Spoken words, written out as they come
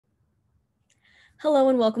Hello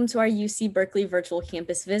and welcome to our UC Berkeley virtual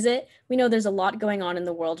campus visit. We know there's a lot going on in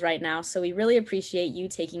the world right now, so we really appreciate you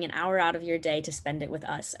taking an hour out of your day to spend it with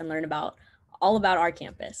us and learn all about our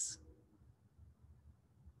campus.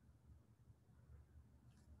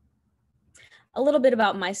 A little bit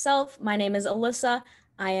about myself. My name is Alyssa.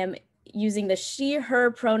 I am using the she,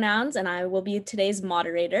 her pronouns, and I will be today's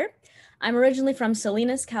moderator. I'm originally from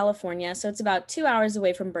Salinas, California, so it's about 2 hours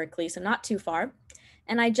away from Berkeley, so not too far.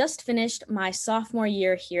 And I just finished my sophomore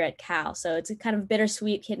year here at Cal, so it's a kind of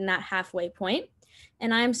bittersweet hitting that halfway point.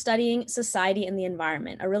 And I'm studying society and the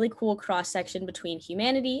environment, a really cool cross section between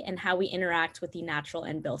humanity and how we interact with the natural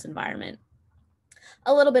and built environment.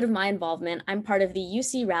 A little bit of my involvement. I'm part of the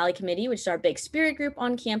UC Rally Committee, which is our big spirit group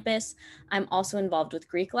on campus. I'm also involved with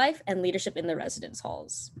Greek life and leadership in the residence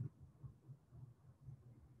halls.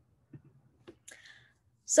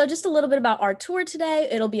 So just a little bit about our tour today.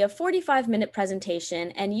 It'll be a 45-minute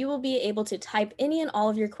presentation, and you will be able to type any and all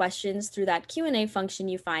of your questions through that Q&A function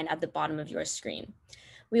you find at the bottom of your screen.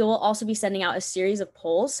 We will also be sending out a series of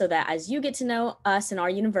polls so that as you get to know us and our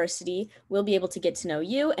university, we'll be able to get to know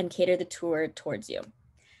you and cater the tour towards you.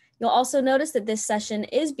 You'll also notice that this session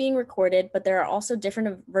is being recorded, but there are also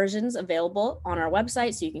different versions available on our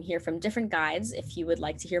website, so you can hear from different guides if you would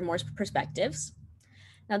like to hear more perspectives.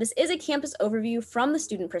 Now, this is a campus overview from the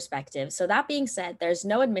student perspective. So that being said, there's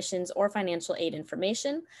no admissions or financial aid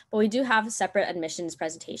information, but we do have separate admissions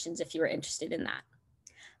presentations if you are interested in that.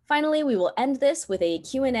 Finally, we will end this with a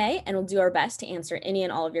Q&A, and we'll do our best to answer any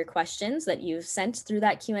and all of your questions that you've sent through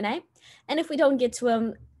that Q&A. And if we don't get to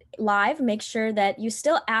them live, make sure that you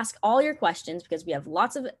still ask all your questions because we have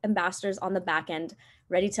lots of ambassadors on the back end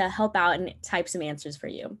ready to help out and type some answers for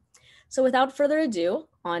you. So without further ado,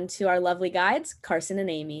 on to our lovely guides, Carson and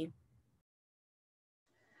Amy.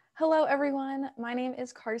 Hello, everyone. My name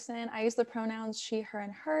is Carson. I use the pronouns she, her,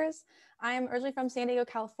 and hers. I'm originally from San Diego,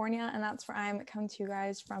 California, and that's where I'm coming to you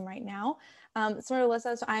guys from right now. Similar to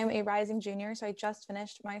Alyssa, so I'm a rising junior, so I just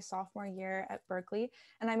finished my sophomore year at Berkeley,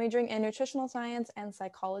 and I'm majoring in nutritional science and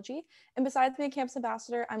psychology. And besides being a campus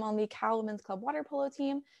ambassador, I'm on the Cal Women's Club water polo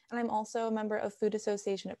team, and I'm also a member of Food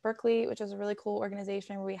Association at Berkeley, which is a really cool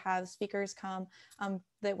organization where we have speakers come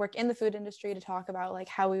that work in the food industry to talk about like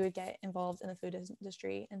how we would get involved in the food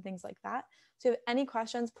industry and things like that. So if you have any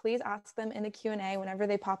questions, please ask them in the Q&A whenever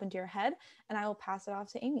they pop into your head, and I will pass it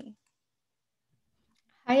off to Amy.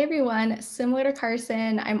 Hi, everyone. Similar to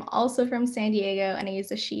Carson, I'm also from San Diego, and I use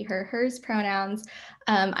the she, her, hers pronouns.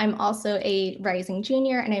 I'm also a rising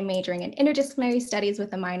junior, and I'm majoring in interdisciplinary studies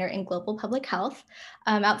with a minor in global public health.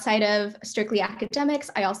 Outside of strictly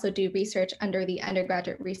academics, I also do research under the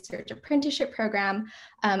undergraduate research apprenticeship program.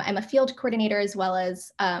 I'm a field coordinator as well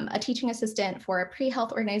as a teaching assistant for a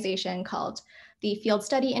pre-health organization called the Field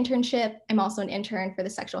Study Internship. I'm also an intern for the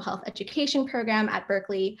Sexual Health Education Program at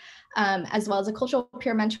Berkeley, as well as a cultural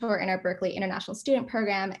peer mentor in our Berkeley International Student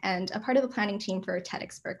Program and a part of the planning team for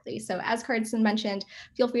TEDx Berkeley. So as Carson mentioned,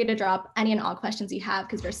 feel free to drop any and all questions you have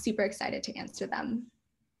because we're super excited to answer them.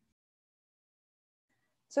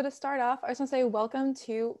 So to start off, I just want to say welcome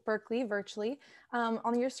to Berkeley virtually.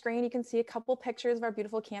 On your screen, you can see a couple pictures of our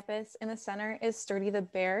beautiful campus. In the center is Sturdy the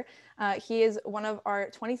bear. He is one of our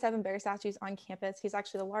 27 bear statues on campus. He's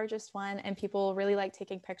actually the largest one, and people really like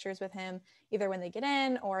taking pictures with him, either when they get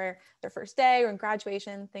in or their first day or in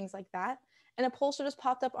graduation, things like that. And a poll should just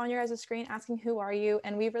popped up on your guys' screen asking who are you,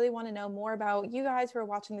 and we really want to know more about you guys who are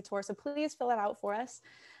watching the tour, so please fill it out for us.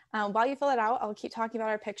 While you fill it out, I'll keep talking about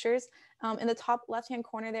our pictures. In the top left-hand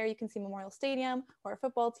corner there, you can see Memorial Stadium, where our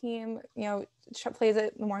football team, plays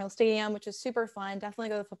at Memorial Stadium, which is super fun. Definitely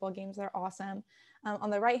go to the football games. They're awesome. On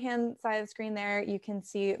the right-hand side of the screen there, you can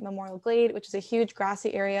see Memorial Glade, which is a huge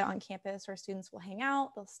grassy area on campus where students will hang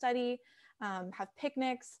out, they'll study, have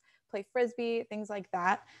picnics, play Frisbee, things like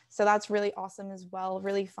that. So that's really awesome as well,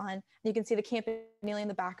 really fun. You can see the campanile in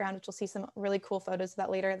the background, which you'll see some really cool photos of that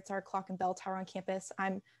later. That's our clock and bell tower on campus.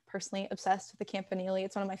 I'm personally obsessed with the campanile.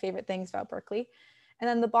 It's one of my favorite things about Berkeley. And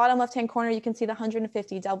then the bottom left-hand corner, you can see the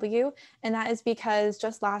 150W. And that is because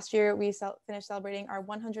just last year, we finished celebrating our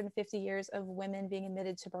 150 years of women being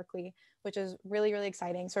admitted to Berkeley, which is really, really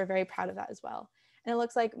exciting. So we're very proud of that as well. And it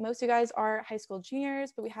looks like most of you guys are high school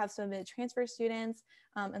juniors, but we have some admitted transfer students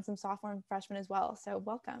and some sophomore and freshmen as well. So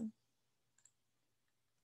welcome.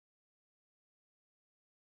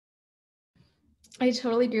 I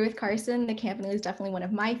totally agree with Carson. The campanile is definitely one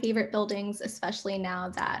of my favorite buildings, especially now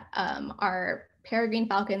that our peregrine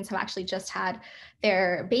falcons have actually just had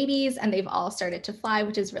their babies and they've all started to fly,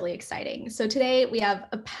 which is really exciting. So today we have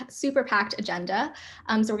a super packed agenda.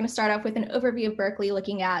 So we're going to start off with an overview of Berkeley,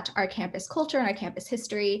 looking at our campus culture and our campus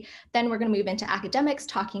history. Then we're going to move into academics,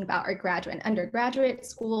 talking about our graduate and undergraduate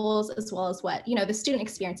schools, as well as what the student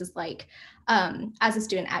experience is like as a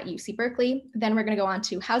student at UC Berkeley. Then we're going to go on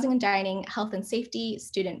to housing and dining, health and safety,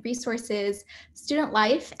 student resources, student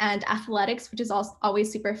life, and athletics, which is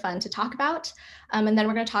always super fun to talk about. And then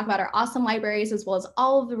we're going to talk about our awesome libraries, as well as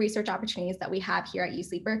all of the research opportunities that we have here at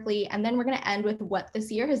UC Berkeley. And then we're going to end with what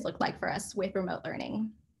this year has looked like for us with remote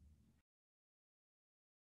learning.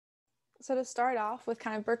 So to start off with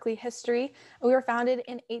kind of Berkeley history, we were founded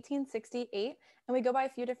in 1868. And we go by a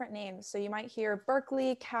few different names. So you might hear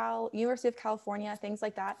Berkeley, Cal, University of California, things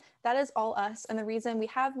like that. That is all us. And the reason we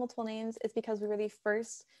have multiple names is because we were the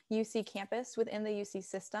first UC campus within the UC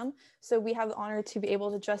system. So we have the honor to be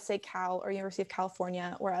able to just say Cal or University of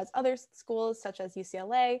California, whereas other schools such as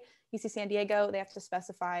UCLA, UC San Diego, they have to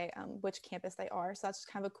specify which campus they are. So that's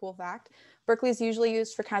just kind of a cool fact. Berkeley is usually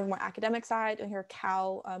used for kind of the more academic side, and here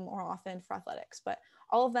Cal more often for athletics. But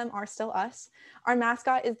all of them are still us. Our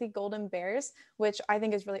mascot is the Golden Bears, which I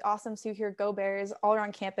think is really awesome. So you hear Go Bears all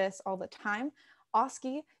around campus all the time.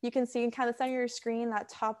 Oski, you can see in kind of the center of your screen, that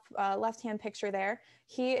top left-hand picture there.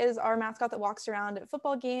 He is our mascot that walks around at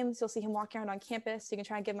football games. You'll see him walking around on campus. You can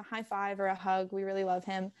try and give him a high five or a hug. We really love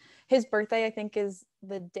him. His birthday, I think, is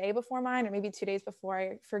the day before mine, or maybe 2 days before,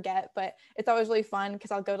 I forget. But it's always really fun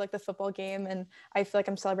because I'll go to like the football game and I feel like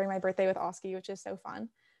I'm celebrating my birthday with Oski, which is so fun.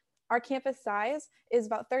 Our campus size is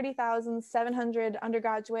about 30,700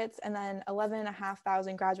 undergraduates and then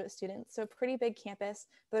 11,500 graduate students. So a pretty big campus,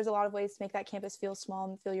 but there's a lot of ways to make that campus feel small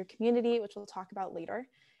and feel your community, which we'll talk about later.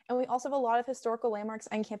 And we also have a lot of historical landmarks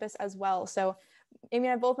on campus as well. So Amy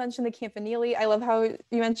and I both mentioned the Campanile. I love how you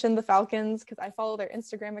mentioned the Falcons because I follow their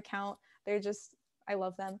Instagram account. I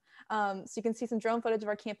love them. So you can see some drone footage of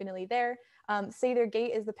our Campanile there. Sather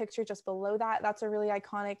Gate is the picture just below that. That's a really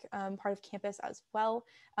iconic part of campus as well.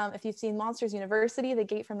 If you've seen Monsters University, the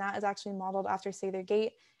gate from that is actually modeled after Sather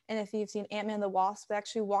Gate. And if you've seen Ant-Man the Wasp, they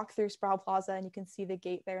actually walk through Sproul Plaza and you can see the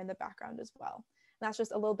gate there in the background as well. And that's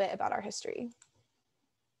just a little bit about our history.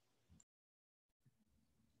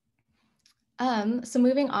 So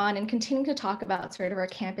moving on and continuing to talk about sort of our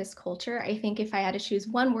campus culture, I think if I had to choose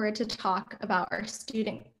one word to talk about our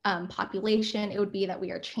student population, it would be that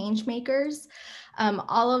we are change makers.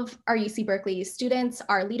 All of our UC Berkeley students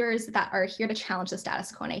are leaders that are here to challenge the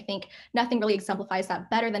status quo. And I think nothing really exemplifies that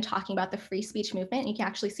better than talking about the free speech movement. You can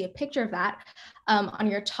actually see a picture of that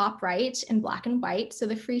on your top right in black and white. So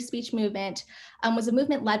the free speech movement was a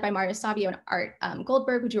movement led by Mario Savio and Art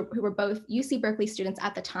Goldberg, who were both UC Berkeley students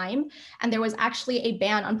at the time. And there was actually a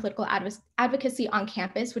ban on political advocacy on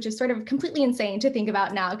campus, which is sort of completely insane to think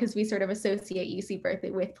about now because we sort of associate UC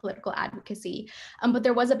Berkeley with political advocacy. But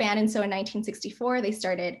there was a ban, and so in 1964, they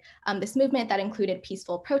started this movement that included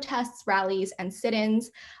peaceful protests, rallies, and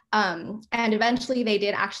sit-ins. And eventually they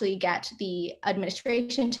did actually get the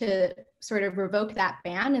administration to sort of revoke that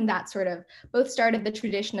ban, and that sort of both started the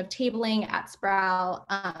tradition of tabling at Sproul,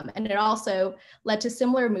 and it also led to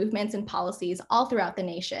similar movements and policies all throughout the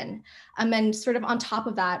nation. And sort of on top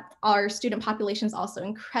of that, our student population is also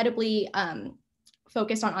incredibly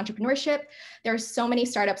focused on entrepreneurship. There are so many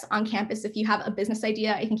startups on campus. If you have a business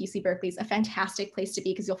idea, I think UC Berkeley is a fantastic place to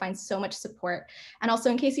be because you'll find so much support. And also,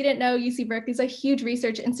 in case you didn't know, UC Berkeley is a huge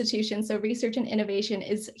research institution. So research and innovation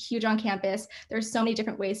is huge on campus. There's so many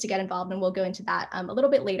different ways to get involved, and we'll go into that a little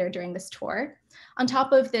bit later during this tour. On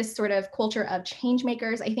top of this sort of culture of change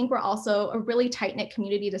makers, I think we're also a really tight-knit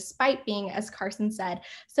community despite being, as Carson said,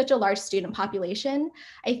 such a large student population.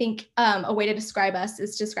 I think a way to describe us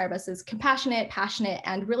as compassionate, passionate,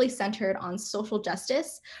 and really centered on social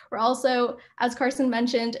justice. We're also, as Carson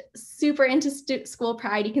mentioned, super into school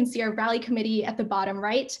pride. You can see our rally committee at the bottom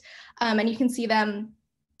right, and you can see them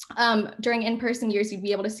during in-person years. You'd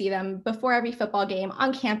be able to see them before every football game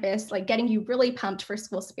on campus, like getting you really pumped for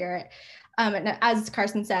school spirit. And as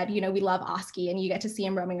Carson said, we love Oski, and you get to see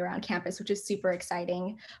him roaming around campus, which is super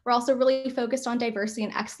exciting. We're also really focused on diversity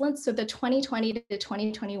and excellence. So the 2020 to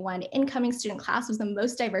 2021 incoming student class was the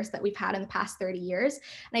most diverse that we've had in the past 30 years.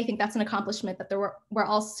 And I think that's an accomplishment that we're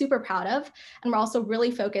all super proud of. And we're also really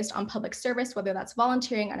focused on public service, whether that's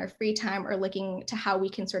volunteering on our free time or looking to how we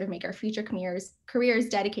can sort of make our future careers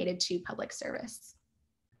dedicated to public service.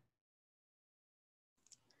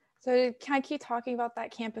 So to kind of keep talking about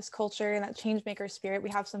that campus culture and that change maker spirit,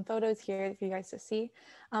 we have some photos here for you guys to see.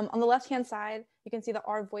 On the left-hand side, you can see the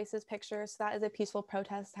Our Voices picture. So that is a peaceful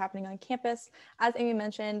protest happening on campus. As Amy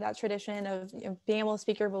mentioned, that tradition of being able to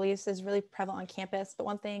speak your beliefs is really prevalent on campus. But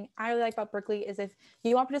one thing I really like about Berkeley is if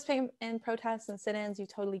you want to participate in protests and sit-ins, you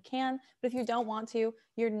totally can. But if you don't want to,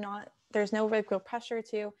 there's no real pressure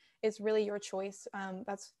to. It's really your choice.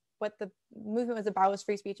 That's what the movement was about, was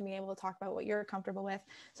free speech and being able to talk about what you're comfortable with.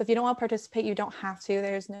 So if you don't want to participate, you don't have to.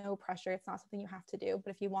 There's no pressure. It's not something you have to do.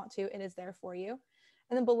 But if you want to, it is there for you.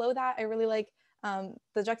 And then below that, I really like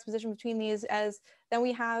the juxtaposition between these, as then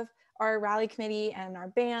we have our rally committee and our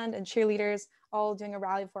band and cheerleaders all doing a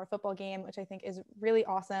rally before a football game, which I think is really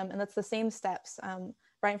awesome. And that's the same steps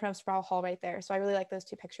right in front of Sproul Hall right there. So I really like those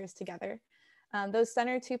two pictures together. Those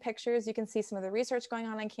center two pictures, you can see some of the research going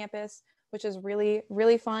on campus, which is really,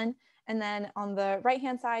 really fun. And then on the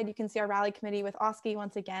right-hand side, you can see our rally committee with Oski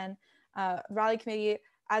once again. Rally committee,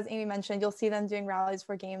 as Amy mentioned, you'll see them doing rallies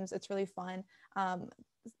for games. It's really fun. A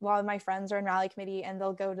lot of my friends are in rally committee, and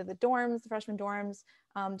they'll go to the dorms, the freshman dorms,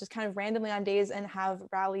 just kind of randomly on days and have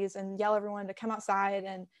rallies and yell everyone to come outside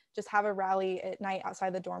and just have a rally at night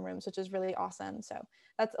outside the dorm rooms, which is really awesome. So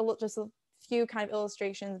that's just a few kind of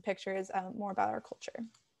illustrations and pictures more about our culture.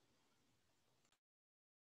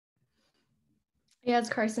 Yeah,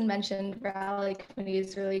 as Carson mentioned, rally committee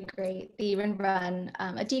is really great. They even run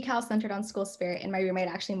a decal centered on school spirit, and my roommate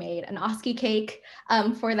actually made an Oski cake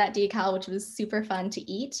for that decal, which was super fun to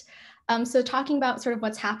eat. So talking about sort of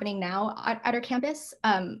what's happening now at our campus,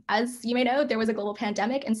 as you may know, there was a global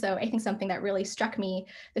pandemic. And so I think something that really struck me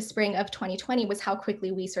the spring of 2020 was how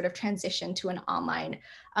quickly we sort of transitioned to an online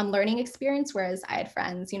learning experience, whereas I had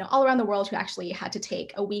friends, all around the world who actually had to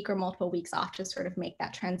take a week or multiple weeks off to sort of make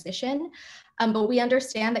that transition. But we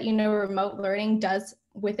understand that, remote learning does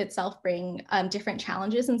with itself bring different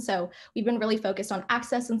challenges. And so we've been really focused on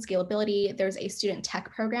access and scalability. There's a student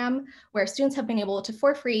tech program where students have been able to,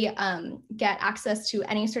 for free, get access to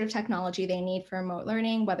any sort of technology they need for remote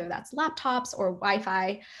learning, whether that's laptops or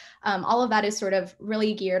Wi-Fi. All of that is sort of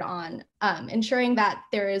really geared on ensuring that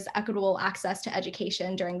there is equitable access to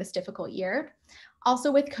education during this difficult year.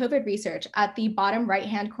 Also with COVID research, at the bottom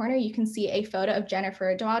right-hand corner, you can see a photo of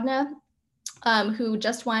Jennifer Doudna, who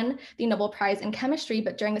just won the Nobel Prize in Chemistry,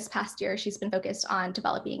 but during this past year, she's been focused on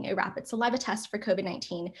developing a rapid saliva test for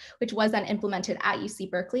COVID-19, which was then implemented at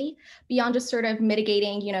UC Berkeley. Beyond just sort of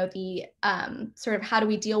mitigating, the sort of how do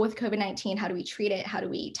we deal with COVID-19, how do we treat it, how do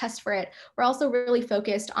we test for it, we're also really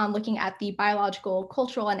focused on looking at the biological,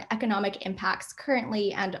 cultural, and economic impacts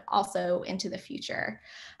currently and also into the future.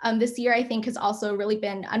 This year, I think, has also really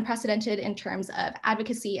been unprecedented in terms of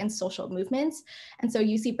advocacy and social movements. And so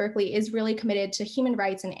UC Berkeley is really committed to human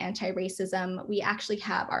rights and anti-racism. We actually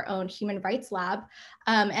have our own human rights lab.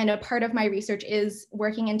 And a part of my research is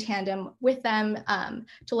working in tandem with them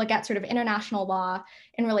to look at sort of international law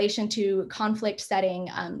in relation to conflict setting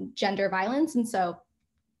gender violence. And so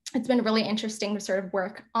it's been really interesting to sort of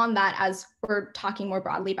work on that as we're talking more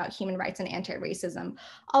broadly about human rights and anti-racism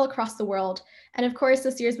all across the world. And of course,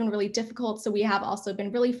 this year has been really difficult. So we have also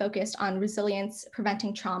been really focused on resilience,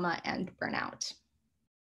 preventing trauma, and burnout.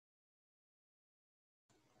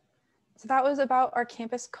 So that was about our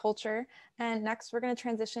campus culture. And next we're going to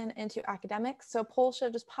transition into academics. So a poll should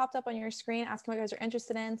have just popped up on your screen asking what you guys are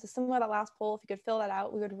interested in. So similar to that last poll, if you could fill that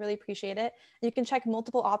out, we would really appreciate it. And you can check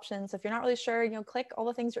multiple options. So if you're not really sure, click all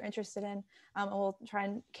the things you're interested in, and we'll try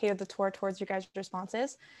and cater the tour towards your guys'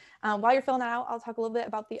 responses. While you're filling that out, I'll talk a little bit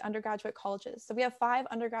about the undergraduate colleges. So we have 5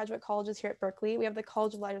 undergraduate colleges here at Berkeley. We have the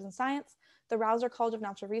College of Letters and Science, the Rausser College of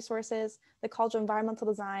Natural Resources, the College of Environmental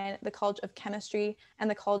Design, the College of Chemistry, and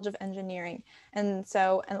the College of Engineering. And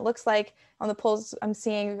it looks like on the polls I'm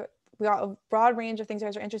seeing, we got a broad range of things you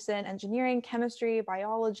guys are interested in: engineering, chemistry,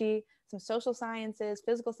 biology, some social sciences,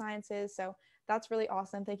 physical sciences. So that's really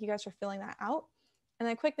awesome. Thank you guys for filling that out. And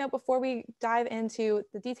then a quick note before we dive into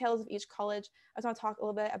the details of each college, I just want to talk a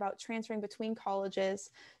little bit about transferring between colleges.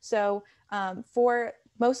 So for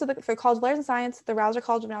College of Letters and Science, the Rausser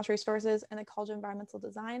College of Natural Resources, and the College of Environmental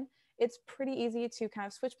Design, it's pretty easy to kind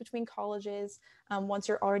of switch between colleges once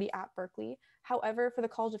you're already at Berkeley. However, for the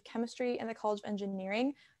College of Chemistry and the College of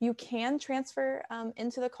Engineering, you can transfer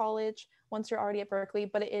into the college once you're already at Berkeley,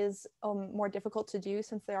 but it is more difficult to do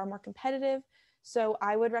since they are more competitive. So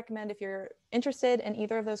I would recommend, if you're interested in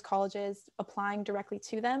either of those colleges, applying directly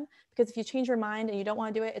to them, because if you change your mind and you don't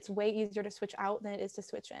want to do it, it's way easier to switch out than it is to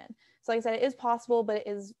switch in. So like I said, it is possible, but it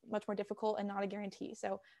is much more difficult and not a guarantee.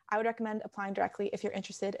 So I would recommend applying directly if you're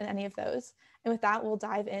interested in any of those. And with that, we'll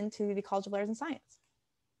dive into the College of Letters and Science.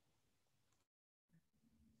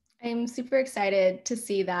 I'm super excited to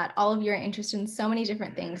see that all of you are interested in so many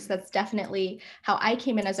different things. That's definitely how I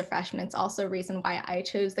came in as a freshman. It's also a reason why I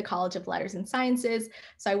chose the College of Letters and Sciences.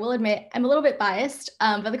 So I will admit I'm a little bit biased,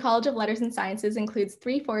 but the College of Letters and Sciences includes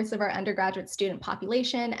 3/4 of our undergraduate student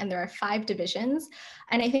population, and there are 5 divisions.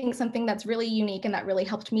 And I think something that's really unique and that really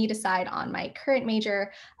helped me decide on my current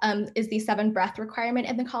major is the 7 breadth requirement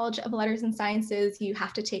in the College of Letters and Sciences. You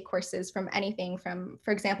have to take courses from anything from,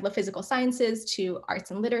 for example, the physical sciences to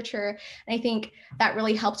arts and literature. And I think that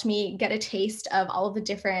really helped me get a taste of all of the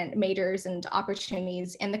different majors and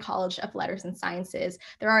opportunities in the College of Letters and Sciences.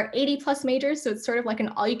 There are 80 plus majors, so it's sort of like an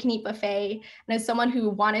all-you-can-eat buffet. And as someone who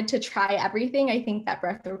wanted to try everything, I think that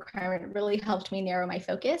breadth requirement really helped me narrow my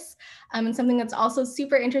focus. And something that's also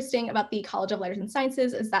super interesting about the College of Letters and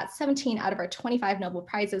Sciences is that 17 out of our 25 Nobel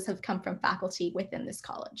Prizes have come from faculty within this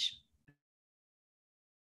college.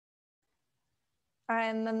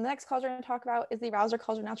 And then the next college we're going to talk about is the Rausser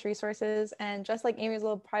College of Natural Resources. And just like Amy's a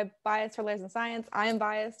little biased for letters and science, I am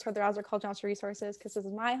biased for the Rausser College of Natural Resources because this is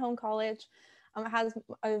my home college. It has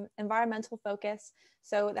an environmental focus.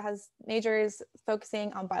 So it has majors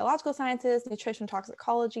focusing on biological sciences, nutrition,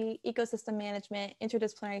 toxicology, ecosystem management,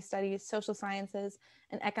 interdisciplinary studies, social sciences,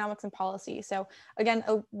 and economics and policy. So again,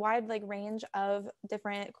 a wide range of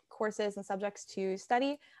different courses and subjects to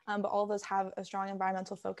study, but all of those have a strong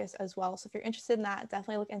environmental focus as well. So if you're interested in that,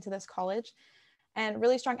 definitely look into this college. And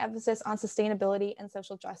really strong emphasis on sustainability and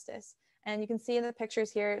social justice. And you can see in the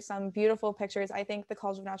pictures here some beautiful pictures. I think the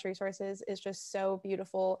College of Natural Resources is just so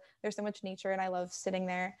beautiful. There's so much nature, and I love sitting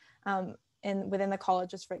there within the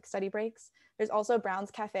college just for study breaks. There's also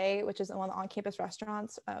Brown's Cafe, which is one of the on-campus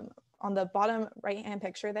restaurants. On the bottom right-hand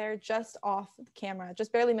picture there, just off the camera,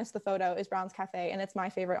 just barely missed the photo, is Brown's Cafe, and it's my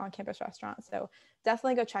favorite on-campus restaurant. So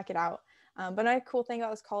definitely go check it out. But another cool thing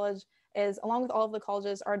about this college is, along with all of the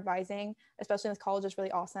colleges, our advising, especially in this college, is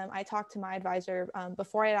really awesome. I talked to my advisor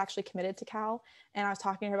before I had actually committed to Cal, and I was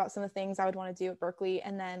talking to her about some of the things I would want to do at Berkeley.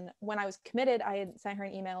 And then when I was committed, I had sent her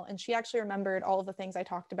an email, and she actually remembered all of the things I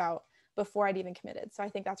talked about before I'd even committed. So I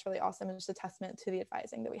think that's really awesome, and just a testament to the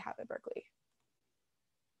advising that we have at Berkeley.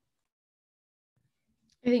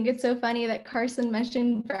 I think it's so funny that Carson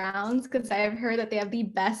mentioned Browns, because I've heard that they have the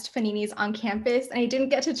best paninis on campus, and I didn't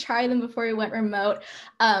get to try them before we went remote,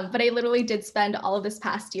 but I literally did spend all of this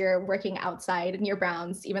past year working outside near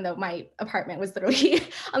Browns, even though my apartment was literally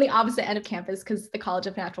on the opposite end of campus, because the College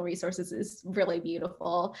of Natural Resources is really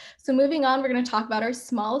beautiful. So moving on, we're going to talk about our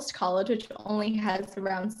smallest college, which only has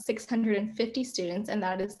around 650 students, and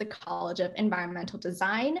that is the College of Environmental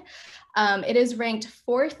Design. It is ranked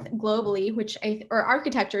 4th globally, or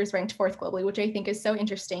architecture is ranked 4th globally, which I think is so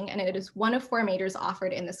interesting. And it is one of 4 majors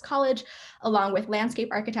offered in this college, along with landscape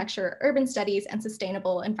architecture, urban studies, and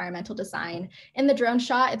sustainable environmental design. In the drone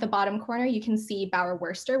shot at the bottom corner, you can see Bauer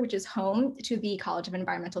Worcester, which is home to the College of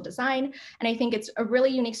Environmental Design. And I think it's a really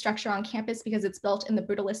unique structure on campus because it's built in the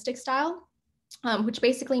brutalistic style. Which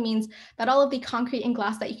basically means that all of the concrete and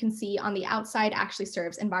glass that you can see on the outside actually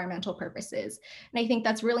serves environmental purposes. And I think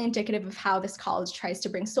that's really indicative of how this college tries to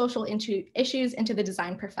bring social issues into the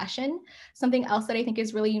design profession. Something else that I think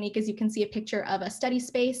is really unique is you can see a picture of a study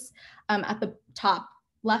space at the top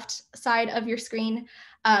left side of your screen.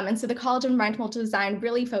 And so the College of Environmental Design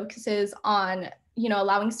really focuses on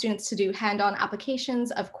allowing students to do hand-on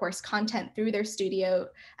applications of course content through their studio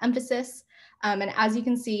emphasis. And as you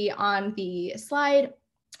can see on the slide,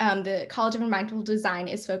 the College of Environmental Design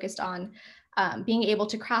is focused on being able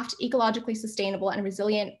to craft ecologically sustainable and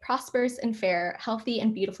resilient, prosperous and fair, healthy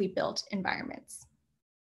and beautifully built environments.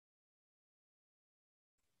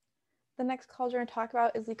 The next college we're going to talk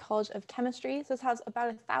about is the College of Chemistry. So this has about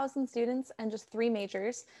 1,000 students and just 3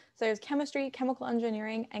 majors. So there's chemistry, chemical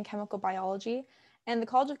engineering, and chemical biology. And the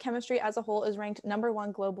College of Chemistry as a whole is ranked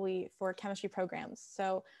 #1 globally for chemistry programs.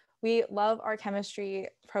 So we love our chemistry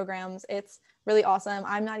programs. It's really awesome.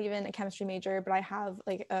 I'm not even a chemistry major, but I have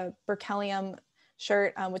a berkelium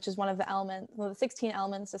shirt, which is one of the 16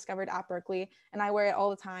 elements discovered at Berkeley. And I wear it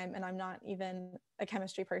all the time, and I'm not even a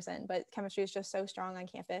chemistry person, but chemistry is just so strong on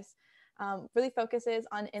campus. Really focuses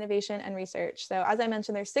on innovation and research. So as I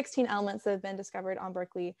mentioned, there's 16 elements that have been discovered on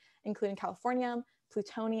Berkeley, including californium,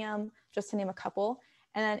 plutonium, just to name a couple.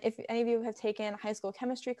 And then if any of you have taken high school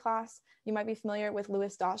chemistry class, you might be familiar with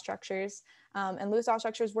Lewis dot structures. And Lewis dot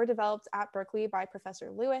structures were developed at Berkeley by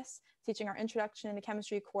Professor Lewis, teaching our Introduction to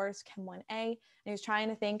Chemistry course, Chem 1A. And he was trying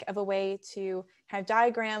to think of a way to kind of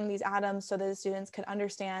diagram these atoms so that the students could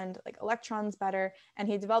understand electrons better. And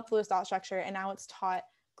he developed Lewis dot structure, and now it's taught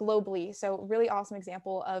globally. So really awesome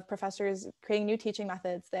example of professors creating new teaching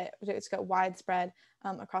methods that it's got widespread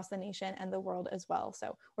across the nation and the world as well.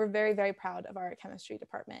 So we're very, very proud of our chemistry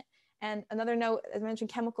department. And another note, as I mentioned,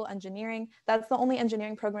 chemical engineering, that's the only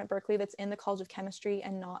engineering program at Berkeley that's in the College of Chemistry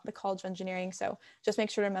and not the College of Engineering. So just make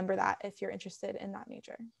sure to remember that if you're interested in that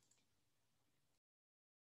major.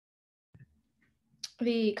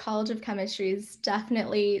 The College of Chemistry is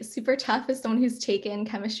definitely super tough as someone who's taken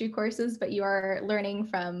chemistry courses, but you are learning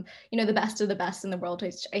from, the best of the best in the world,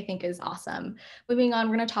 which I think is awesome. Moving on,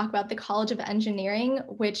 we're going to talk about the College of Engineering,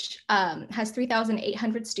 which has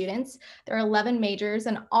 3,800 students. There are 11 majors,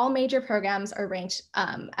 and all major programs are ranked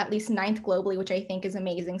at least 9th globally, which I think is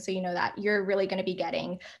amazing. So you know that you're really going to be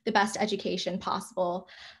getting the best education possible.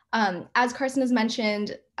 As Carson has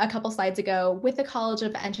mentioned a couple slides ago, with the College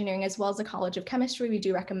of Engineering as well as the College of Chemistry, we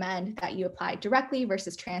do recommend that you apply directly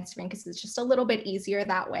versus transferring because it's just a little bit easier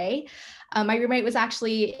that way. My roommate was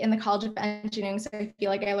actually in the College of Engineering, so I feel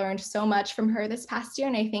like I learned so much from her this past year.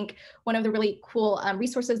 And I think one of the really cool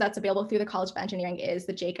resources that's available through the College of Engineering is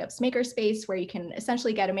the Jacobs Makerspace, where you can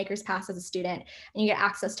essentially get a maker's pass as a student and you get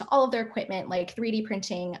access to all of their equipment like 3D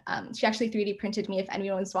printing. She actually 3D printed me, if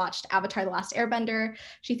anyone's watched Avatar: The Last Airbender.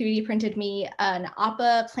 She 3D printed me an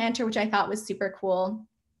APA planter, which I thought was super cool.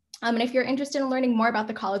 And if you're interested in learning more about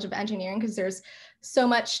the College of Engineering, because there's so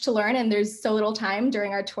much to learn and there's so little time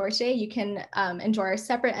during our tour today, you can enjoy our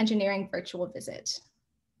separate engineering virtual visit.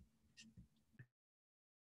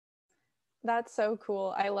 That's so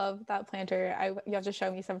cool. I love that planter. You have to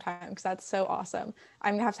show me sometime because that's so awesome.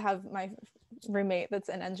 I'm gonna have to have my roommate that's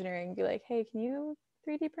in engineering be like, hey, can you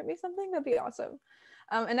 3D print me something? That'd be awesome.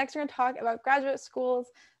 And next we're gonna talk about graduate schools.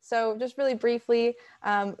 So just really briefly,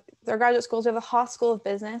 our graduate schools are the Haas School of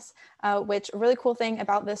Business, which a really cool thing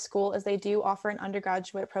about this school is they do offer an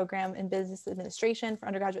undergraduate program in business administration for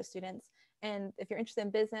undergraduate students. And if you're interested in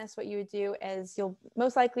business, what you would do is you'll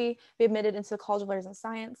most likely be admitted into the College of Letters and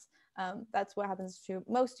Science. That's what happens to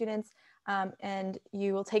most students. And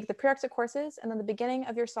you will take the prerequisite courses. And then the beginning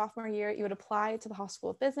of your sophomore year, you would apply to the Haas School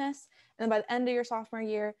of Business. And then by the end of your sophomore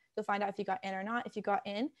year, you'll find out if you got in or not. If you got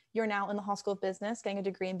in, you're now in the Haas School of Business, getting a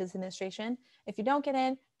degree in business administration. If you don't get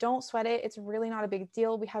in, don't sweat it. It's really not a big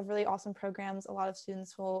deal. We have really awesome programs. A lot of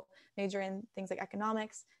students will major in things like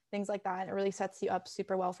economics, things like that. And it really sets you up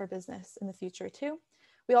super well for business in the future too.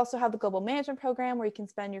 We also have the Global Management Program where you can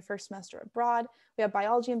spend your first semester abroad. We have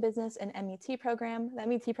Biology and Business and MET program. The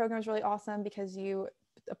MET program is really awesome because you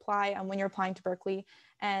apply when you're applying to Berkeley.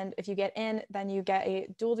 And if you get in, then you get a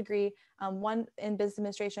dual degree, one in business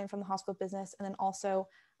administration from the Haas School of Business, and then also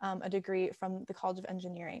a degree from the College of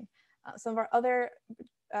Engineering. Some of our other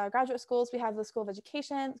graduate schools, we have the School of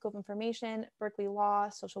Education, School of Information, Berkeley Law,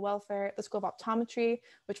 Social Welfare, the School of Optometry,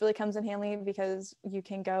 which really comes in handy because you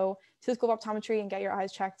can go to the School of Optometry and get your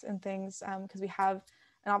eyes checked and things because we have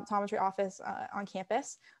an optometry office on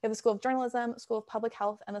campus. We have the School of Journalism, School of Public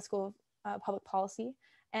Health, and the School of Public Policy.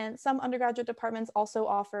 And some undergraduate departments also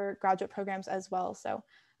offer graduate programs as well. So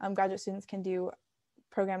graduate students can do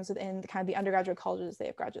programs within kind of the undergraduate colleges. They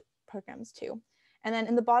have graduate programs too. And then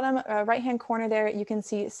in the bottom right-hand corner there, you can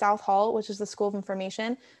see South Hall, which is the School of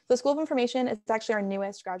Information. The School of Information is actually our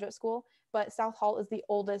newest graduate school, but South Hall is the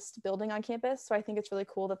oldest building on campus. So I think it's really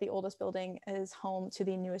cool that the oldest building is home to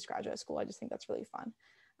the newest graduate school. I just think that's really fun.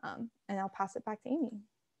 And I'll pass it back to Amy.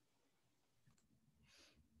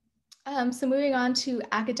 So moving on to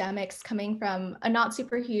academics, coming from a not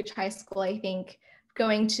super huge high school, I think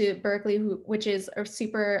going to Berkeley, which is a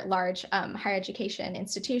super large higher education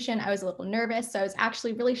institution, I was a little nervous. So I was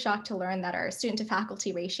actually really shocked to learn that our student to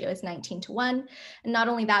faculty ratio is 19:1. And not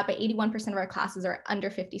only that, but 81% of our classes are under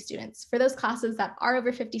 50 students. For those classes that are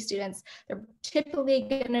over 50 students, they're typically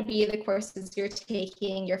going to be the courses you're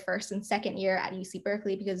taking your first and second year at UC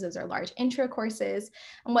Berkeley, because those are large intro courses.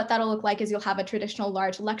 And what that'll look like is you'll have a traditional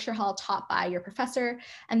large lecture hall taught by your professor.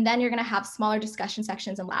 And then you're going to have smaller discussion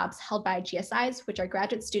sections and labs held by GSIs, which are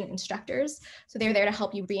graduate student instructors. So they're there to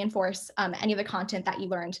help you reinforce any of the content that you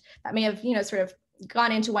learned that may have, sort of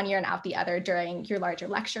gone into one year and out the other during your larger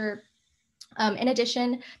lecture. In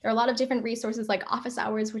addition, there are a lot of different resources like office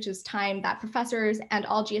hours, which is time that professors and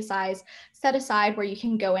all GSIs set aside where you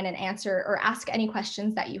can go in and answer or ask any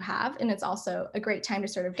questions that you have. And it's also a great time to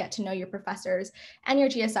sort of get to know your professors and your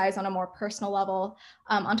GSIs on a more personal level.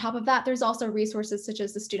 On top of that, there's also resources such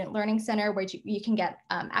as the Student Learning Center, where you can get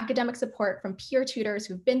academic support from peer tutors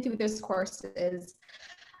who've been through those courses.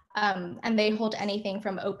 And they hold anything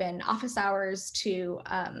from open office hours to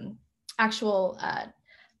actual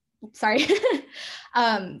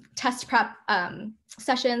test prep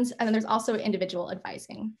sessions, and then there's also individual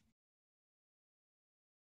advising.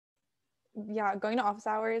 yeah, going to office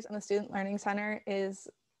hours and the Student Learning Center is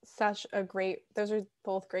those are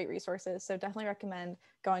both great resources. So definitely recommend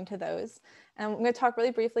going to those. And I'm going to talk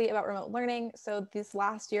really briefly about remote learning. So this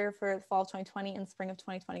last year for the fall of 2020 and spring of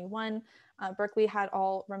 2021, Berkeley had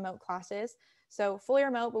all remote classes. So fully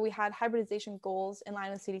remote, but we had hybridization goals in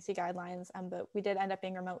line with CDC guidelines, but we did end up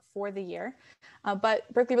being remote for the year.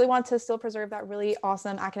 But Berkeley really wanted to still preserve that really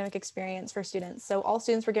awesome academic experience for students. So all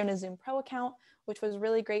students were given a Zoom Pro account, which was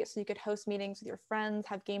really great. So you could host meetings with your friends,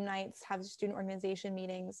 have game nights, have student organization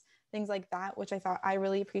meetings, things like that, which I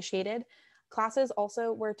really appreciated. Classes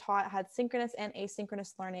also were taught, had synchronous and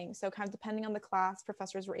asynchronous learning. So kind of depending on the class,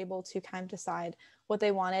 professors were able to kind of decide what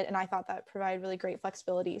they wanted. And I thought that provided really great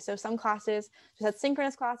flexibility. So some classes just had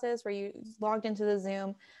synchronous classes where you logged into the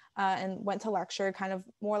Zoom and went to lecture kind of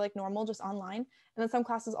more like normal, just online. And then some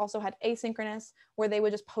classes also had asynchronous, where they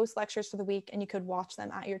would just post lectures for the week and you could watch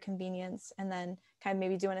them at your convenience and then kind of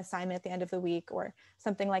maybe do an assignment at the end of the week or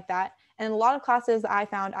something like that. And a lot of classes that I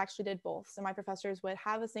found actually did both. So my professors would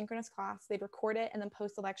have a synchronous class, they'd record it and then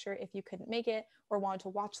post the lecture if you couldn't make it or wanted to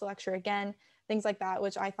watch the lecture again, things like that,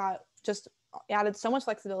 which I thought just added so much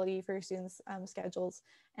flexibility for your students' schedules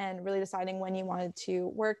and really deciding when you wanted to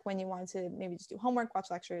work, when you wanted to maybe just do homework,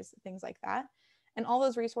 watch lectures, things like that. And all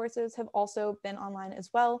those resources have also been online as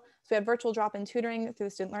well. So we had virtual drop-in tutoring through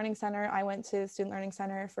the Student Learning Center. I went to the Student Learning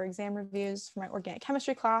Center for exam reviews for my organic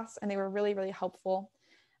chemistry class, and they were really, really helpful.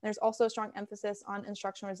 And there's also a strong emphasis on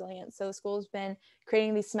instructional resilience. So the school has been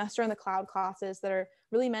creating these semester in the cloud classes that are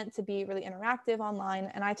really meant to be really interactive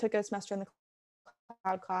online. And I took a semester in the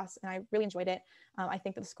cloud class and I really enjoyed it. I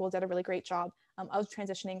think that the school did a really great job of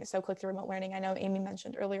transitioning so quick to remote learning. I know Amy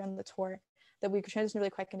mentioned earlier in the tour that we transitioned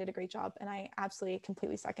really quick and did a great job. And I absolutely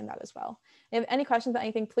completely second that as well. If you have any questions about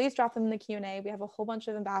anything, please drop them in the Q&A. We have a whole bunch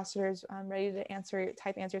of ambassadors ready to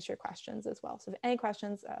type answers to your questions as well. So if any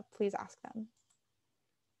questions, please ask them.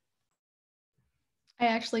 I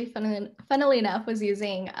actually, funnily enough, was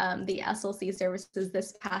using the SLC services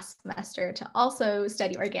this past semester to also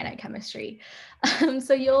study organic chemistry.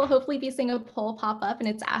 So you'll hopefully be seeing a poll pop up and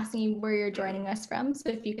it's asking you where you're joining us from. So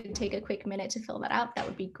if you could take a quick minute to fill that out, that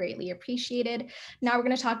would be greatly appreciated. Now we're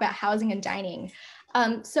going to talk about housing and dining.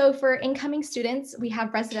 So for incoming students, we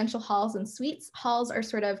have residential halls and suites. Halls are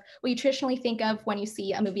sort of what you traditionally think of when you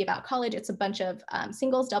see a movie about college. It's a bunch of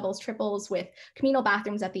singles, doubles, triples with communal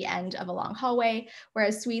bathrooms at the end of a long hallway,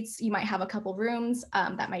 whereas suites, you might have a couple rooms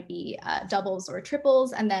that might be doubles or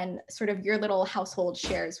triples, and then sort of your little household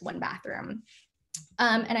shares one bathroom.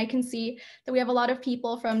 And I can see that we have a lot of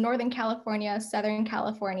people from Northern California, Southern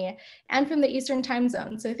California, and from the Eastern time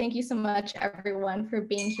zone. So thank you so much, everyone, for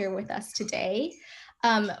being here with us today.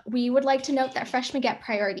 We would like to note that freshmen get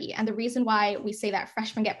priority. And the reason why we say that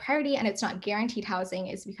freshmen get priority and it's not guaranteed housing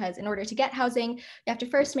is because in order to get housing, you have to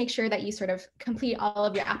first make sure that you sort of complete all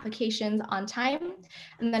of your applications on time.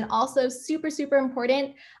 And then also super, super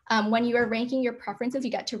important, when you are ranking your preferences, you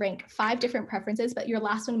get to rank 5 different preferences, but your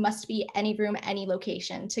last one must be any room, any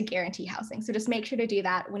location to guarantee housing. So just make sure to do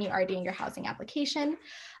that when you are doing your housing application.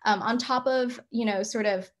 On top of, sort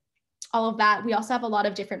of all of that, we also have a lot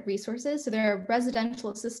of different resources. So there are residential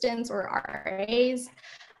assistants or RAs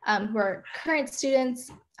who are current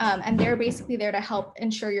students, and they're basically there to help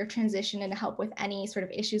ensure your transition and to help with any sort of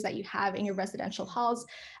issues that you have in your residential halls.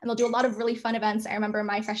 And they'll do a lot of really fun events. I remember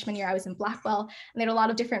my freshman year, I was in Blackwell, and they had a lot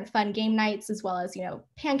of different fun game nights as well as,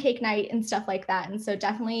 pancake night and stuff like that. And so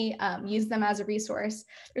definitely use them as a resource.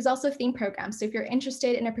 There's also theme programs. So if you're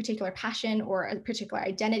interested in a particular passion or a particular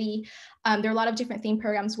identity, there are a lot of different theme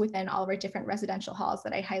programs within all of our different residential halls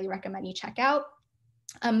that I highly recommend you check out.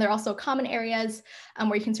 There are also common areas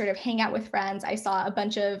where you can sort of hang out with friends. I saw a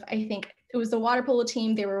bunch of, I think it was the water polo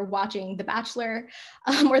team, they were watching The Bachelor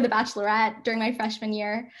or The Bachelorette during my freshman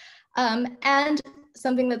year. And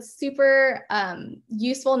something that's super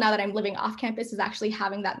useful now that I'm living off campus is actually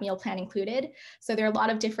having that meal plan included. So there are a lot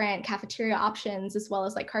of different cafeteria options, as well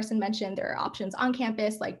as, like Carson mentioned, there are options on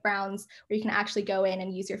campus like Browns, where you can actually go in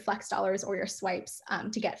and use your flex dollars or your swipes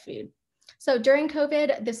to get food. So during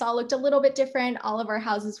COVID, this all looked a little bit different. All of our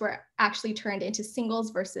houses were actually turned into singles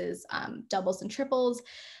versus doubles and triples.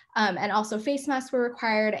 And also face masks were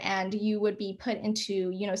required, and you would be put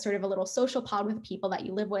into, sort of a little social pod with the people that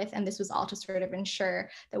you live with. And this was all to sort of ensure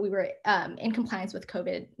that we were in compliance with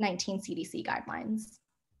COVID-19 CDC guidelines.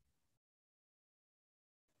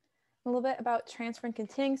 A little bit about transfer and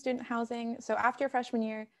continuing student housing. So after your freshman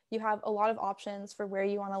year, you have a lot of options for where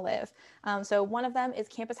you want to live. So one of them is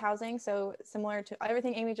campus housing. So similar to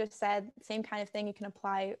everything Amy just said, same kind of thing. You can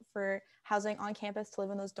apply for housing on campus to live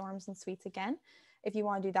in those dorms and suites again. if you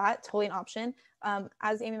want to do that, totally an option.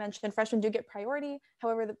 As Amy mentioned, freshmen do get priority.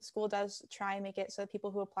 However, the school does try and make it so that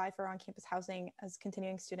people who apply for on-campus housing as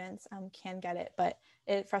continuing students can get it, but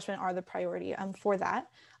freshmen are the priority for that.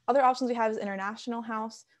 Other options we have is International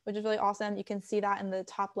House, which is really awesome. You can see that in the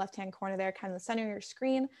top left-hand corner there, kind of the center of your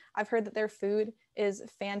screen. I've heard that their food is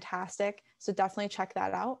fantastic, so definitely check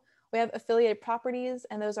that out. We have affiliated properties,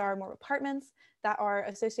 and those are more apartments that are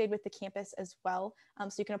associated with the campus as well.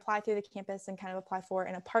 So you can apply through the campus and kind of apply for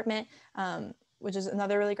an apartment, which is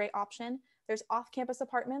another really great option. There's off-campus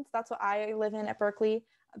apartments. That's what I live in at Berkeley.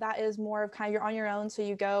 That is more of kind of you're on your own. So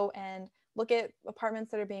you go and look at apartments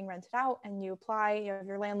that are being rented out and you apply, you have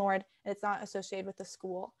your landlord, and it's not associated with the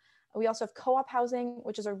school. We also have co-op housing,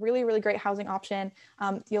 which is a really, really great housing option.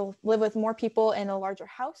 You'll live with more people in a larger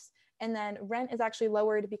house, and then rent is actually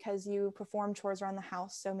lowered because you perform chores around the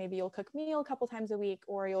house. So maybe you'll cook meal a couple times a week,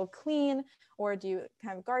 or you'll clean, or do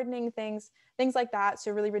kind of gardening things like that.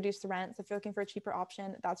 So really reduce the rent. So if you're looking for a cheaper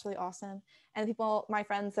option, that's really awesome. And people, my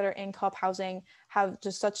friends that are in co-op housing have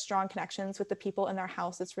just such strong connections with the people in their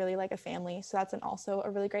house. It's really like a family. So that's also a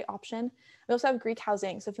really great option. We also have Greek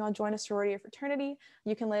housing. So if you want to join a sorority or fraternity,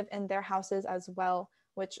 you can live in their houses as well,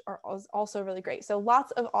 which are also really great. So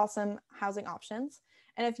lots of awesome housing options.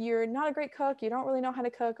 And if you're not a great cook, you don't really know how to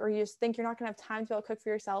cook, or you just think you're not going to have time to be able to cook for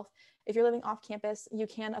yourself, if you're living off campus, you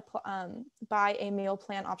can buy a meal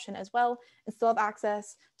plan option as well and still have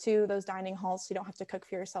access to those dining halls, so you don't have to cook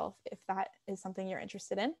for yourself if that is something you're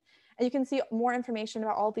interested in. And you can see more information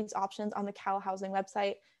about all these options on the Cal Housing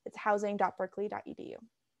website. It's housing.berkeley.edu.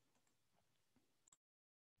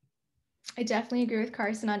 I definitely agree with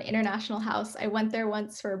Carson on International House. I went there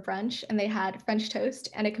once for a brunch and they had French toast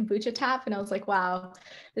and a kombucha tap. And I was like, wow,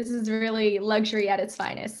 this is really luxury at its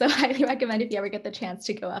finest. So I highly recommend if you ever get the chance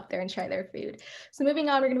to go up there and try their food. So moving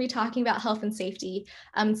on, we're going to be talking about health and safety,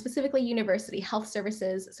 specifically university health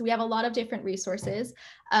services. So we have a lot of different resources.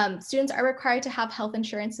 Students are required to have health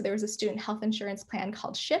insurance. So there was a student health insurance plan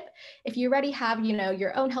called SHIP. If you already have,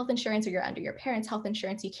 your own health insurance, or you're under your parents' health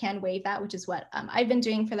insurance, you can waive that, which is what I've been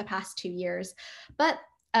doing for the past 2 years. But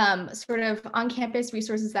sort of on-campus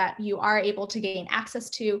resources that you are able to gain access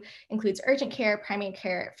to includes urgent care, primary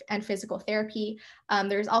care, and physical therapy.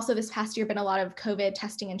 There's also this past year been a lot of COVID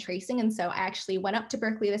testing and tracing. And so I actually went up to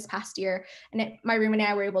Berkeley this past year, and my room and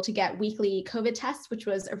I were able to get weekly COVID tests, which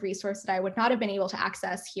was a resource that I would not have been able to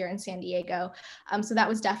access here in San Diego. So that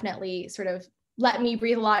was definitely sort of let me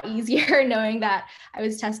breathe a lot easier knowing that I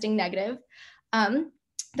was testing negative.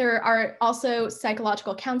 There are also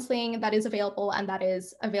psychological counseling that is available, and that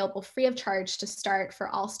is available free of charge to start for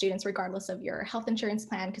all students, regardless of your health insurance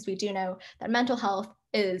plan, because we do know that mental health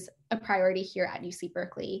is a priority here at UC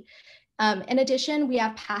Berkeley. In addition, we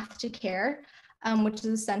have Path to Care, which is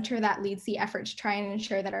a center that leads the effort to try and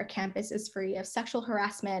ensure that our campus is free of sexual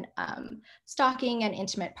harassment, stalking, and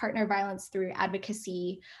intimate partner violence through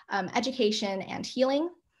advocacy, education, and healing.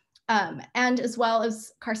 And as well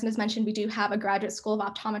as Carson has mentioned, we do have a graduate school